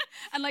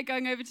 And like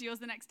going over to yours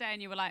the next day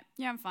and you were like,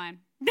 yeah, I'm fine.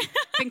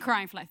 Been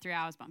crying for like 3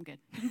 hours, but I'm good.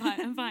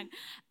 I'm fine.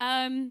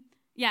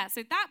 Yeah,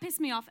 so that pissed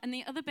me off. And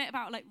the other bit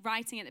about like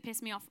writing it that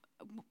pissed me off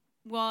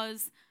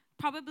was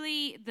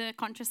probably the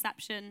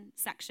contraception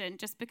section,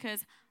 just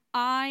because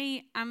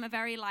I am a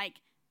very like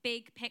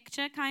big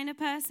picture kind of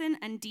person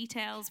and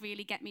details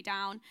really get me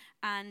down.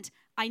 And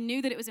I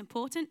knew that it was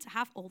important to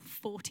have all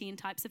 14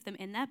 types of them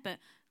in there, but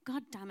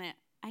God damn it,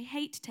 I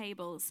hate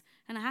tables.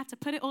 And I had to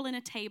put it all in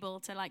a table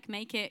to like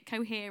make it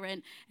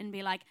coherent and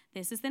be like,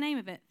 this is the name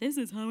of it. This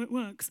is how it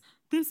works.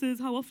 This is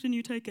how often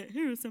you take it.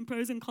 Here are some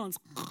pros and cons.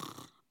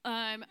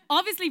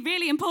 Obviously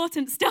really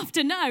important stuff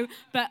to know,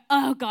 but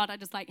oh God, I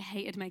just like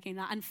hated making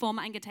that. And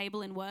formatting a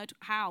table in Word,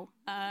 how?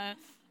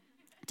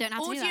 Don't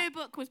have to do that.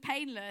 Audiobook was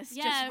painless.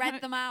 Yeah, just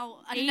read them out.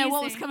 I didn't know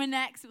what was easy. coming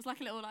next. It was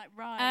like a little like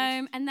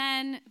ride. And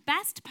then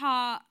best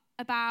part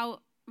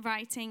about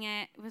writing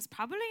it was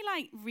probably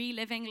like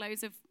reliving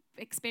loads of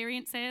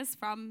experiences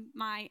from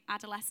my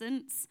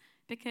adolescence,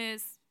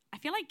 because I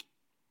feel like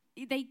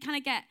they kind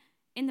of get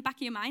in the back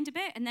of your mind a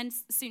bit, and then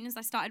as soon as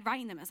I started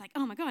writing them, I was like,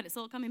 oh my God, it's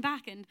all coming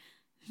back, and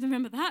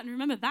remember that, and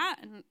remember that,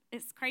 and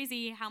it's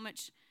crazy how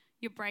much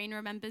your brain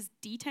remembers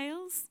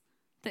details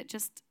that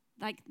just,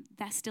 like,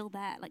 they're still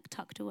there, like,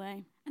 tucked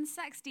away. And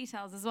sex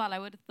details as well. I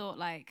would have thought,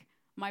 like,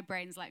 my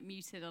brain's, like,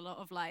 muted a lot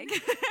of, like,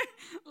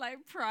 like,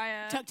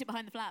 prior... Tucked it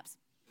behind the flaps.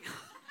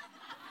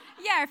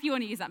 Yeah, if you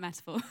want to use that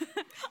metaphor.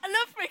 I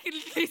love making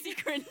Lucy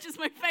cringe. It's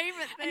my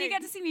favourite thing. And you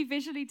get to see me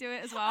visually do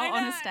it as well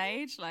on a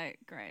stage. Like,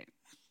 great.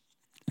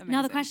 Amazing.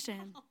 Another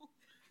question.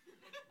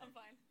 I'm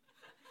fine.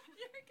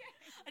 You're okay.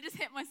 I just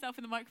hit myself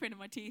in the microphone in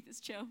my teeth. It's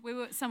chill.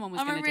 Someone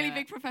was I'm going a to do really it.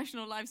 big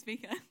professional live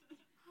speaker.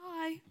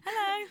 Hi.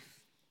 Hello.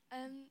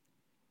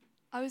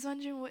 I was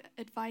wondering what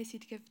advice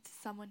you'd give to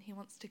someone who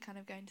wants to kind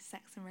of go into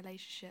sex and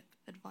relationship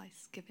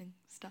advice giving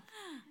stuff.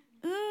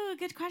 Ooh,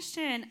 good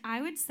question.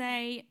 I would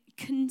say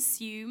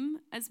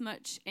consume as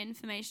much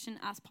information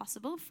as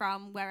possible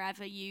from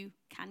wherever you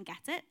can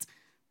get it.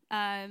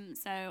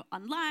 So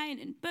online,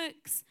 in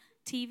books,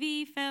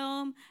 TV,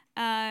 film.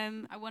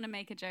 I want to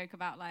make a joke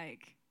about,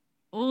 like,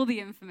 all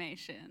the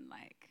information,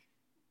 like,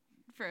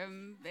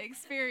 from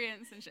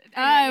experience and shit.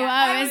 Anyway,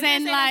 as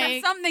in, like...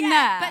 There's something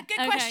there. But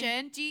good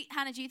question.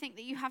 Hannah, do you think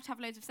that you have to have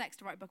loads of sex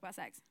to write a book about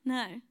sex?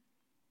 No.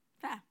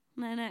 Fair.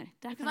 No, definitely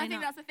Because I think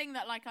not. that's the thing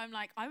that, like, I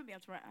won't be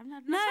able to write. I'm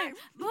not No. sex.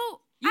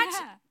 Well, Yeah.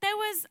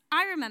 actually,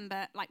 I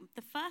remember, like,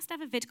 the first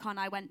ever VidCon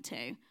I went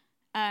to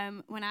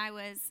when I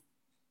was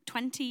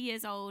 20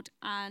 years old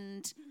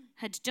and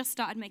had just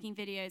started making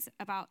videos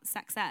about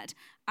sex ed.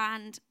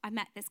 And I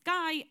met this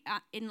guy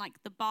in,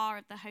 like, the bar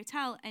of the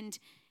hotel, and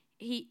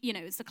he, you know,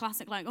 it's the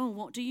classic, like, oh,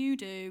 what do you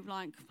do?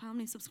 Like, how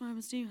many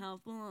subscribers do you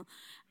have? Blah.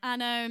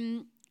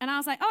 And I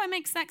was like, oh, I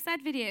make sex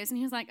ed videos. And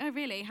he was like, oh,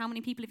 really? How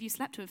many people have you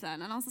slept with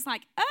then? And I was just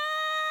like,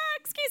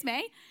 excuse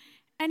me.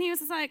 And he was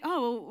just like,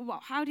 oh,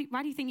 well, why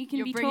do you think you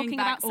can be talking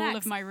about sex? all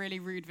of my really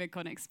rude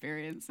VidCon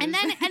experiences. And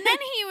then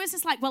he was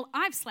just like, well,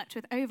 I've slept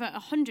with over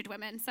 100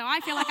 women, so I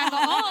feel like I've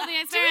got all of the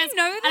experience.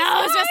 Do we know this And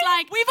I was guy? just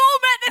like, We've all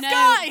met this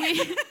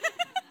guy.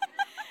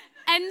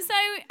 And so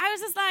I was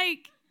just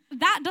like,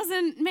 that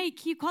doesn't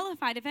make you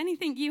qualified. If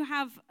anything, you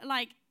have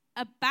like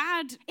a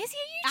bad Is he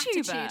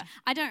a YouTuber? attitude.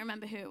 I don't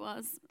remember who it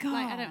was.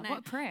 Like, I don't know. what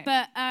a prick.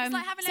 But It's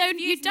like having so loads of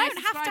you views and no don't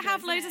have to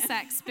have subscribers, loads of isn't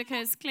it? sex,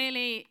 because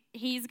clearly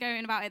he's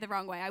going about it the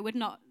wrong way. I would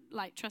not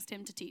like trust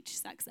him to teach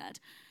sex ed.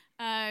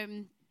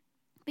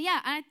 But yeah,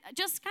 I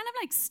just kind of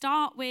like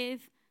start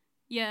with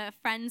your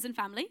friends and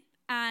family.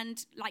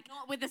 And like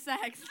Not with the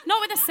sex.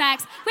 not with the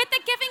sex, with the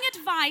giving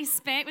advice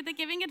bit,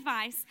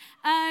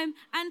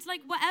 and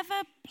like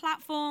whatever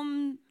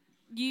platform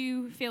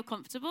you feel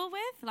comfortable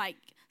with, like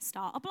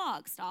start a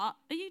blog, start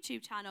a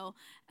YouTube channel,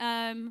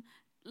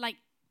 like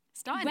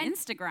Start an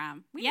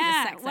Instagram. We yeah, need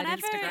a sex ed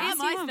whatever it Instagram. is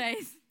you want.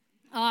 MySpace.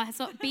 Oh, I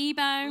saw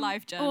Bebo,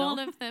 Live journal. all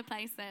of the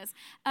places.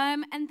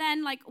 And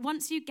then like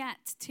once you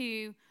get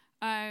to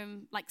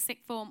like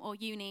sixth form or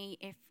uni,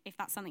 if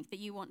that's something that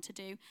you want to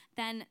do,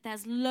 then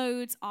there's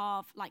loads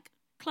of like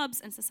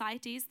clubs and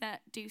societies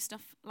that do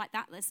stuff like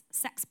that. There's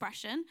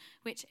Sexpression,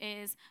 which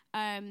is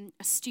a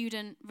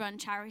student-run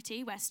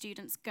charity where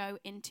students go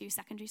into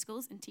secondary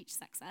schools and teach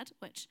sex ed,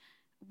 which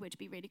would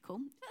be really cool.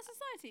 That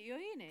society, your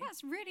uni.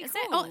 That's really Is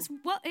cool. it?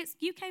 Oh, it's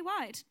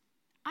UK-wide.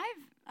 I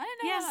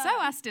don't know. Yeah, about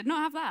that. SOAS did not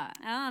have that.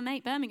 Ah,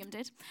 mate, Birmingham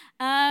did.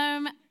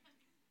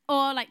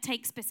 Or like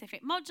take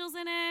specific modules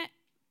in it.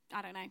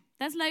 I don't know.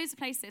 There's loads of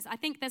places. I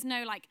think there's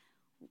no like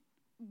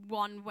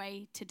one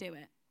way to do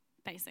it,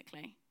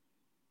 basically.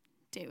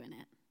 Doing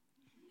it.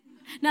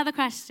 Another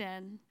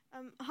question.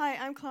 Hi,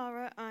 I'm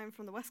Clara. I'm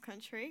from the West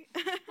Country.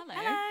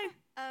 Hello.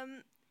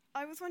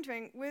 I was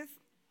wondering, with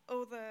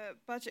all the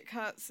budget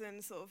cuts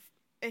and sort of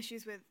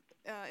issues with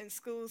in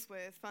schools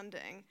with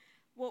funding,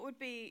 what would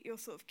be your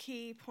sort of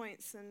key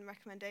points and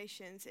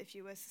recommendations if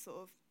you were to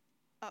sort of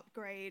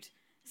upgrade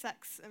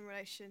sex and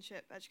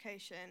relationship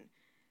education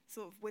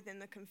sort of within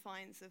the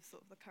confines of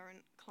sort of the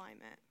current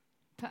climate?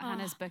 Put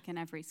Hannah's book in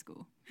every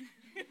school.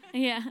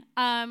 Yeah.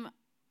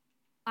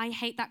 I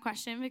hate that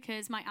question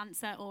because my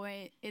answer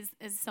always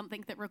is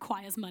something that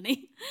requires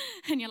money.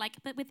 And you're like,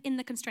 but within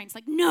the constraints,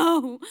 like,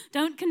 no,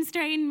 don't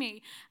constrain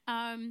me.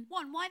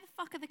 Why the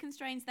fuck are the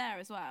constraints there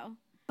as well?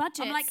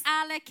 Budgets. I'm like,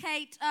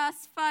 allocate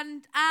us,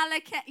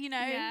 allocate,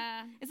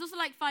 Yeah. It's also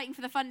like fighting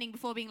for the funding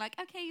before being like,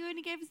 okay, you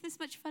only gave us this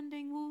much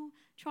funding, we'll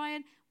try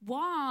and...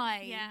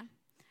 Why? Yeah.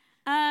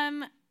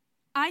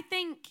 I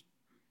think,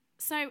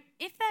 so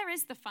if there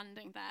is the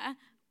funding there,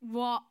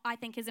 what I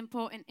think is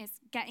important is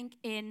getting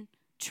in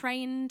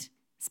trained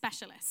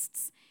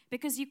specialists,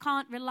 because you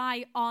can't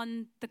rely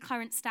on the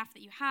current staff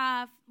that you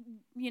have.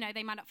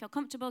 They might not feel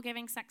comfortable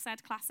giving sex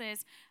ed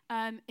classes.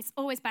 It's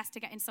always best to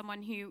get in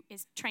someone who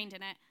is trained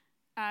in it.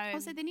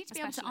 Also, they need to be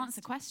able to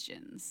answer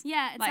questions.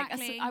 Yeah,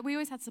 exactly. We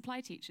always had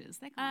supply teachers.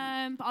 They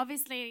can't. But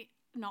obviously,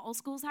 not all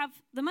schools have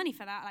the money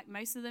for that. Like,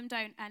 most of them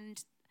don't.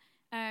 And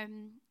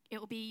it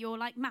will be your,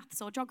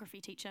 maths or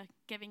geography teacher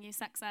giving you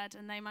sex ed,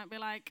 and they might be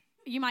like,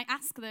 you might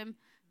ask them,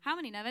 how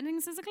many nerve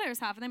endings does a clitoris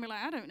have? And then we're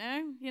like, I don't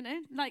know,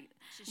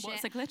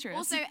 What's a clitoris?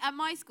 Also, at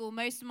my school,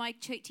 most of my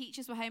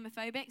teachers were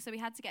homophobic, so we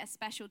had to get a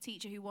special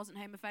teacher who wasn't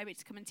homophobic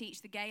to come and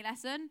teach the gay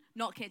lesson.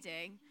 Not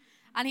kidding.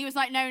 And he was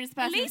known as the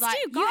person who was like,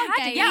 you got had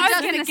gay. to get I was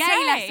the gay gonna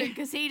say. lesson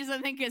because he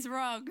doesn't think it's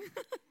wrong.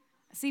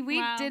 See,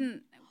 we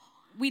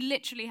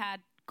literally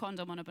had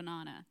condom on a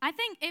banana. I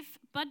think if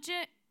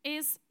budget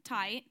is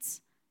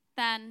tight,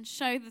 then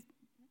show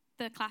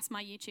the class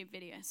my YouTube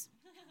videos.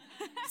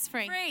 It's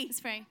free. It's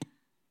free.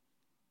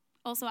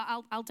 Also,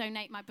 I'll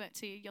donate my book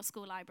to your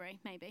school library,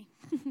 maybe.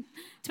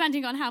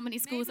 Depending on how many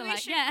schools Maybe are we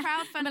should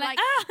crowdfund we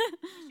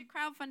should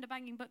crowdfund a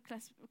banging book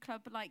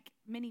club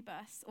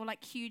minibus or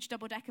huge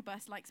double-decker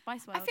bus like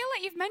Spice World. I feel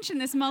like you've mentioned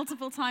this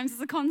multiple times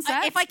as a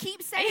concept. If I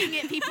keep saying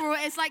it,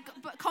 it's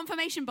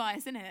confirmation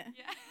bias, isn't it?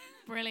 Yeah.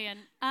 Brilliant.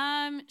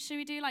 Should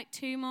we do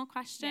 2 more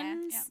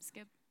questions? Yeah, that's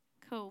good.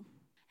 Cool.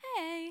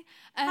 Hey.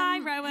 Hi,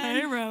 Rowan.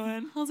 Hey,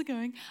 Rowan. How's it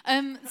going?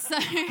 So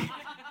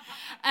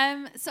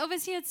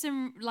obviously you had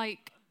some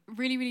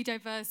really, really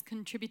diverse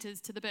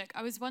contributors to the book.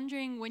 I was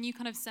wondering, when you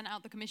kind of sent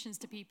out the commissions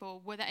to people,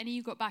 were there any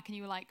you got back and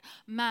you were like,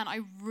 man,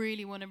 I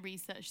really want to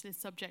research this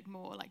subject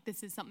more.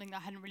 This is something that I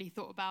hadn't really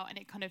thought about, and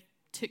it kind of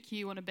took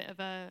you on a bit of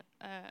an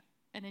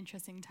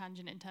interesting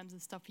tangent in terms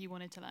of stuff you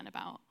wanted to learn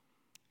about?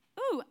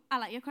 Ooh, I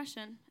like your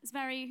question. It's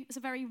a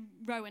very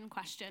Rowan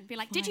question. Be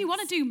like, did you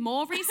want to do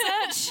more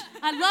research?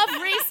 I love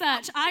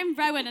research. I'm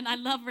Rowan and I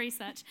love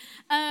research.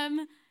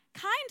 Kind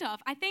of.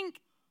 I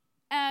think,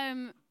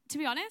 to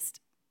be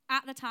honest,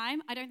 at the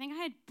time, I don't think I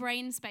had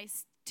brain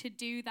space to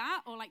do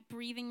that, or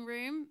breathing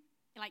room,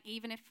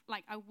 even if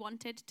I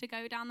wanted to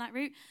go down that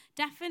route.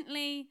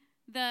 Definitely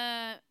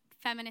the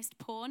feminist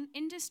porn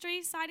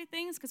industry side of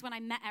things, because when I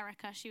met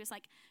Erica, she was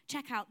like,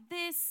 check out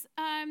this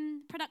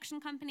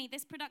production company,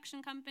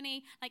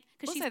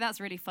 also, that's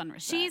really fun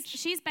research.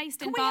 She's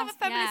based in Can we have a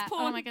feminist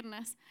porn? Oh my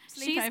goodness.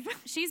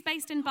 She's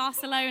based in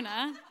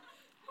Barcelona.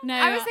 No,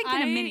 I was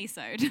thinking a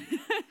mini-sode.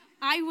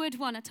 I would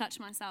want to touch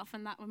myself,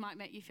 and that might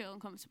make you feel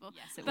uncomfortable.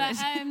 Yes, it would.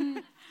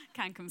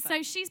 Can confirm.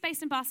 So she's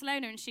based in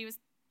Barcelona, and she was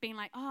being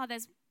like,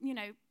 there's,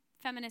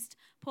 feminist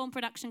porn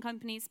production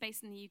companies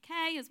based in the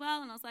UK as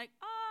well. And I was like,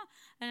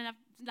 and then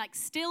I've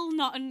still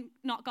not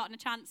gotten a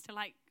chance to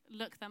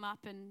look them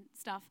up and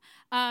stuff.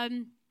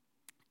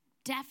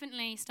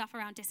 Definitely stuff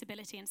around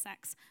disability and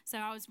sex. So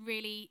I was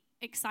really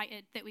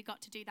excited that we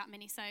got to do that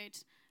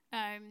mini-sode,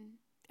 and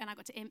I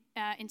got to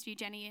interview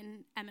Jenny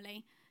and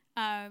Emily,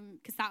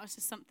 because that was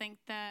just something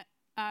that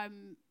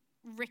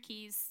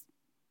Ricky's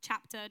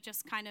chapter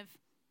just kind of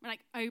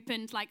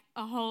opened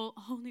a whole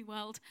new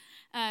world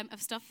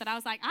of stuff that I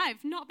was like,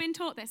 I've not been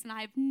taught this, and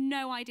I have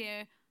no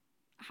idea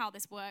how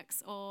this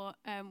works or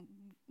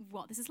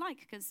what this is like,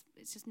 because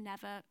it's just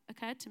never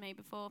occurred to me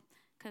before,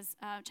 because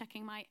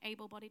checking my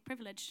able-bodied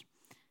privilege.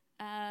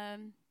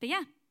 But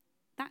yeah,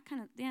 that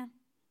kind of, yeah.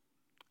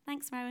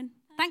 Thanks, Rowan.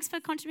 Thanks for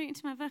contributing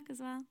to my book as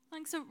well.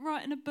 Thanks for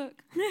writing a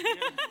book.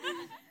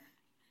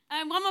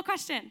 One more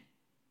question.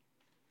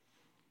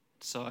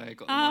 Sorry, I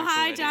got the Oh, mic hi,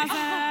 already.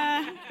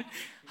 Jazza.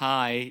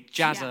 Hi,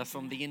 Jazza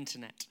from the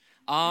internet.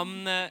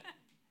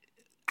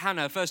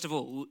 Hannah, first of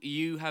all,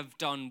 you have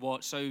done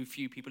what so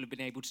few people have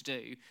been able to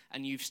do,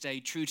 and you've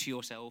stayed true to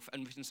yourself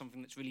and written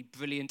something that's really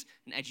brilliant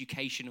and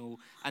educational,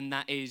 and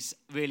that is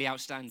really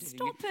outstanding.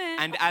 Stop it.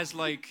 And as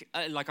I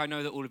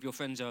know that all of your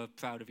friends are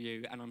proud of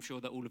you, and I'm sure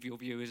that all of your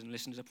viewers and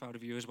listeners are proud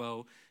of you as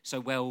well.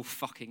 So well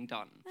fucking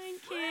done.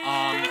 Thank you.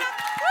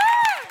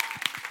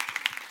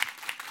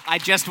 I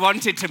just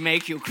wanted to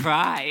make you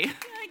cry.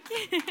 Thank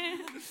you.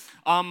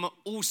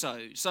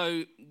 Also,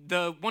 so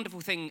the wonderful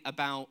thing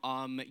about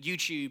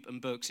YouTube and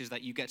books is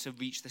that you get to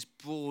reach this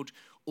broad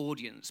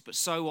audience, but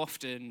so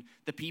often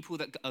the people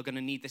that are going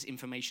to need this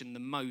information the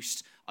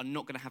most are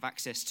not going to have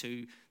access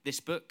to this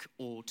book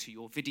or to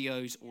your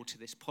videos or to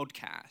this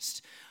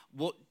podcast.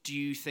 what do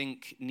you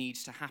think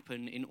needs to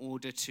happen in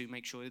order to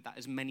make sure that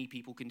as many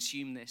people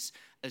consume this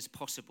as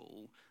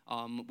possible?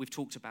 We've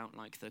talked about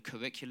like the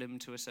curriculum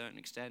to a certain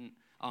extent.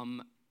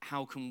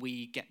 How can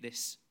we get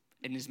this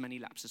in as many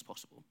laps as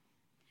possible?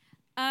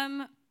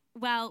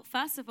 Well,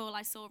 first of all,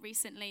 I saw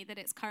recently that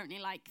it's currently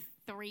like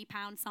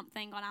 £3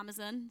 something on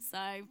Amazon.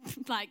 So,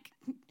 like,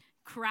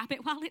 grab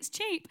it while it's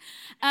cheap.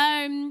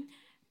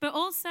 But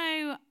also,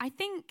 I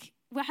think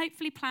we're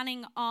hopefully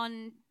planning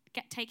on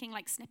taking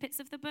like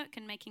snippets of the book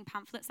and making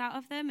pamphlets out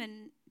of them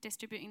and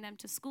distributing them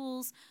to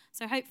schools.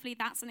 So hopefully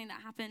that's something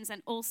that happens.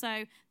 And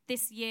also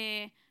this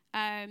year,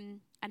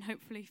 and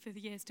hopefully for the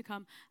years to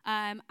come,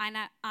 I'm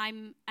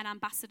an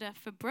ambassador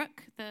for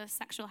Brooke, the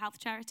sexual health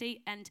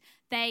charity, and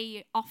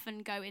they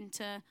often go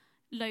into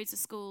loads of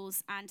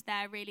schools and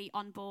they're really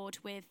on board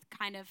with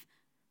kind of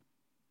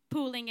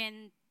pooling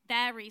in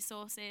their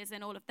resources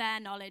and all of their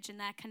knowledge and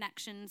their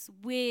connections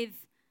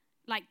with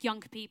like young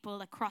people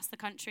across the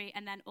country,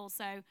 and then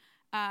also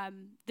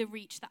the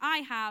reach that I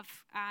have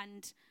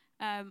and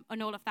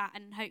all of that,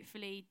 and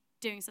hopefully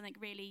doing something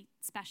really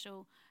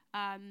special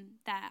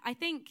there. I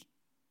think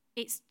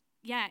it's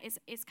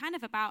kind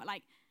of about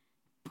like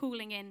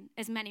pooling in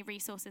as many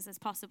resources as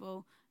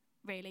possible,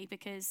 really,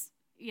 because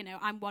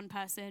I'm one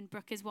person,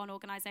 Brooke is one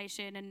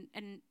organisation,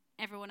 and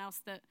everyone else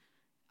that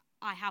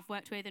I have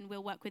worked with and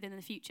will work with in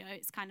the future.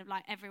 It's kind of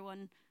like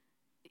everyone,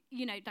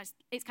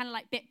 it's kind of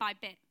like bit by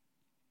bit.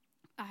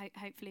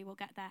 Hopefully we'll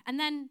get there. And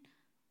then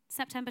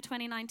September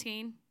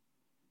 2019,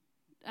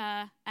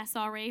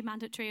 SRE,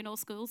 mandatory in all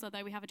schools,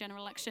 although we have a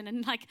general election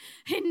in a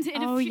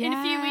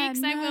few weeks,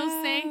 so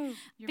we'll see.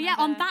 But yeah,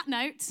 on that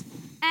note,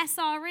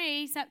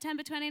 SRE,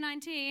 September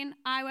 2019,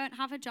 I won't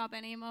have a job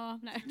anymore.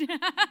 No.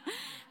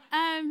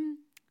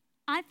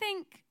 I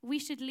think we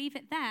should leave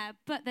it there,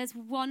 but there's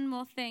one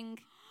more thing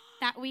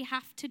that we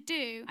have to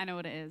do. I know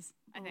what it is,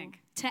 I think.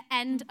 To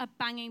end a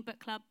Banging Book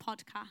Club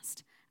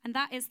podcast. And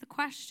that is the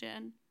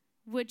question,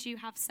 would you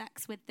have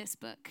sex with this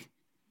book?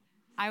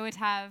 I would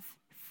have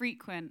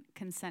frequent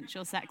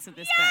consensual sex with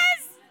this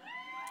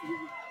book.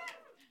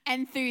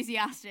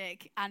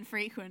 Enthusiastic and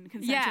frequent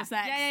consensual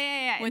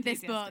sex with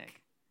this book.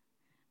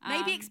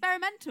 Maybe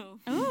experimental.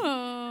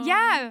 Ooh.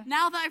 Yeah.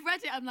 Now that I've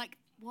read it, I'm like,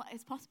 what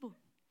is possible?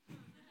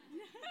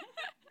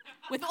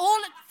 With all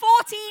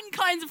 14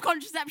 kinds of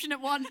contraception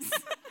at once.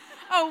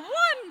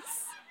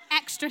 Once!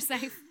 Extra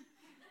safe.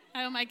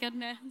 Oh my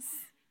goodness.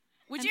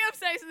 Would you have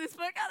sex with this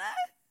book,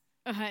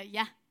 Anna?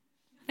 Yeah.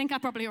 I think I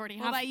probably already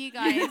have. What about you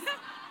guys?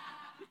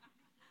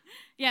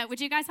 Yeah, would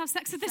you guys have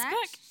sex with this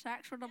book?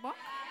 Sex with a book?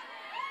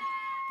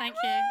 Thank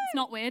you. It's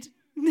not weird.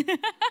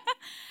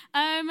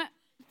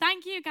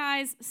 Thank you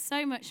guys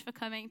so much for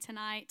coming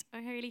tonight. I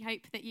really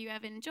hope that you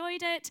have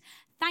enjoyed it.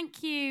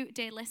 Thank you,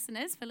 dear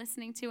listeners, for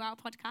listening to our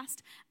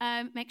podcast.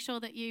 Make sure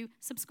that you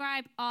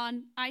subscribe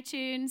on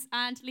iTunes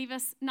and leave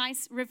us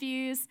nice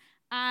reviews,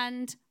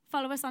 and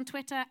follow us on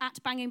Twitter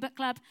at Banging Book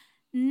Club.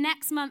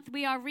 Next month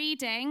we are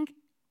reading,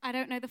 I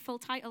don't know the full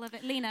title of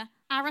it, Lena,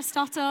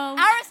 Aristotle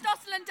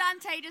and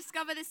Dante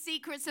Discover the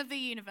Secrets of the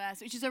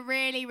Universe, which is a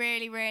really,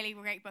 really, really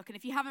great book. And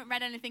if you haven't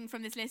read anything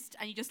from this list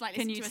and you just like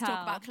listen to us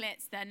talk about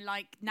clits, then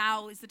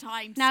now is the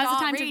time to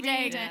start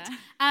reading it.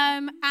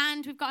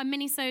 And we've got a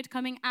mini-sode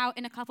coming out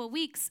in a couple of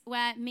weeks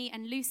where me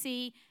and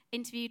Lucy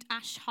interviewed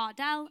Ash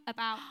Hardell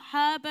about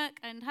her book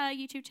and her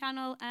YouTube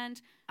channel,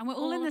 and we're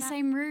all in the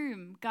same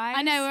room, guys.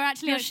 I know, we're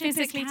actually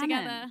physically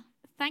together.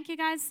 Thank you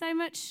guys so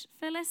much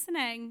for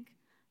listening.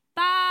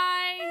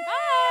 Bye.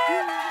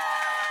 Bye.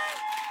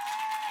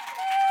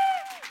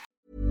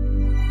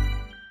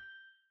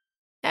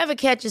 Ever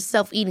catch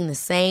yourself eating the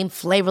same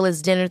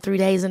flavorless dinner 3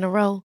 days in a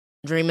row?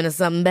 Dreaming of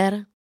something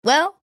better?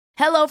 Well,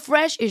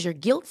 HelloFresh is your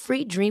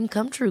guilt-free dream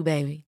come true,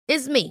 baby.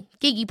 It's me,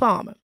 Keke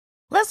Palmer.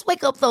 Let's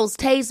wake up those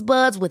taste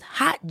buds with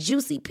hot,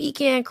 juicy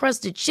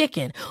pecan-crusted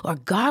chicken or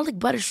garlic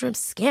butter shrimp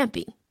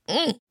scampi.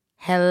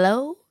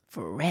 Hello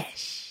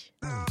Fresh.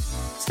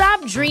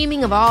 Stop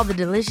dreaming of all the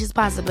delicious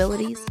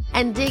possibilities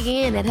and dig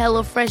in at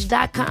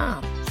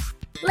HelloFresh.com.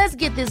 Let's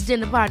get this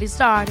dinner party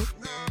started.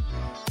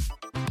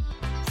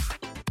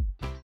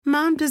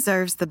 Mom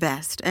deserves the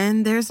best,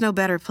 and there's no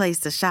better place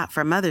to shop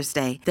for Mother's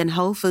Day than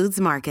Whole Foods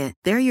Market.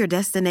 They're your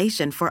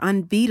destination for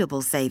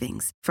unbeatable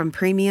savings, from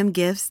premium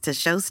gifts to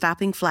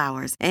show-stopping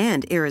flowers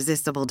and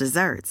irresistible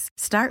desserts.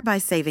 Start by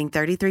saving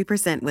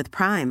 33% with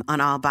Prime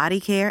on all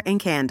body care and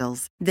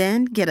candles.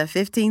 Then get a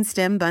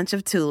 15-stem bunch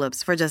of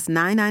tulips for just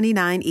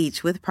 $9.99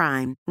 each with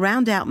Prime.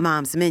 Round out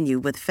Mom's menu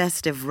with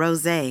festive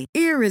rosé,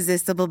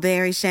 irresistible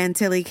berry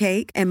chantilly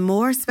cake, and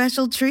more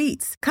special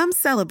treats. Come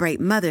celebrate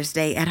Mother's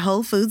Day at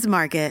Whole Foods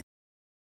Market.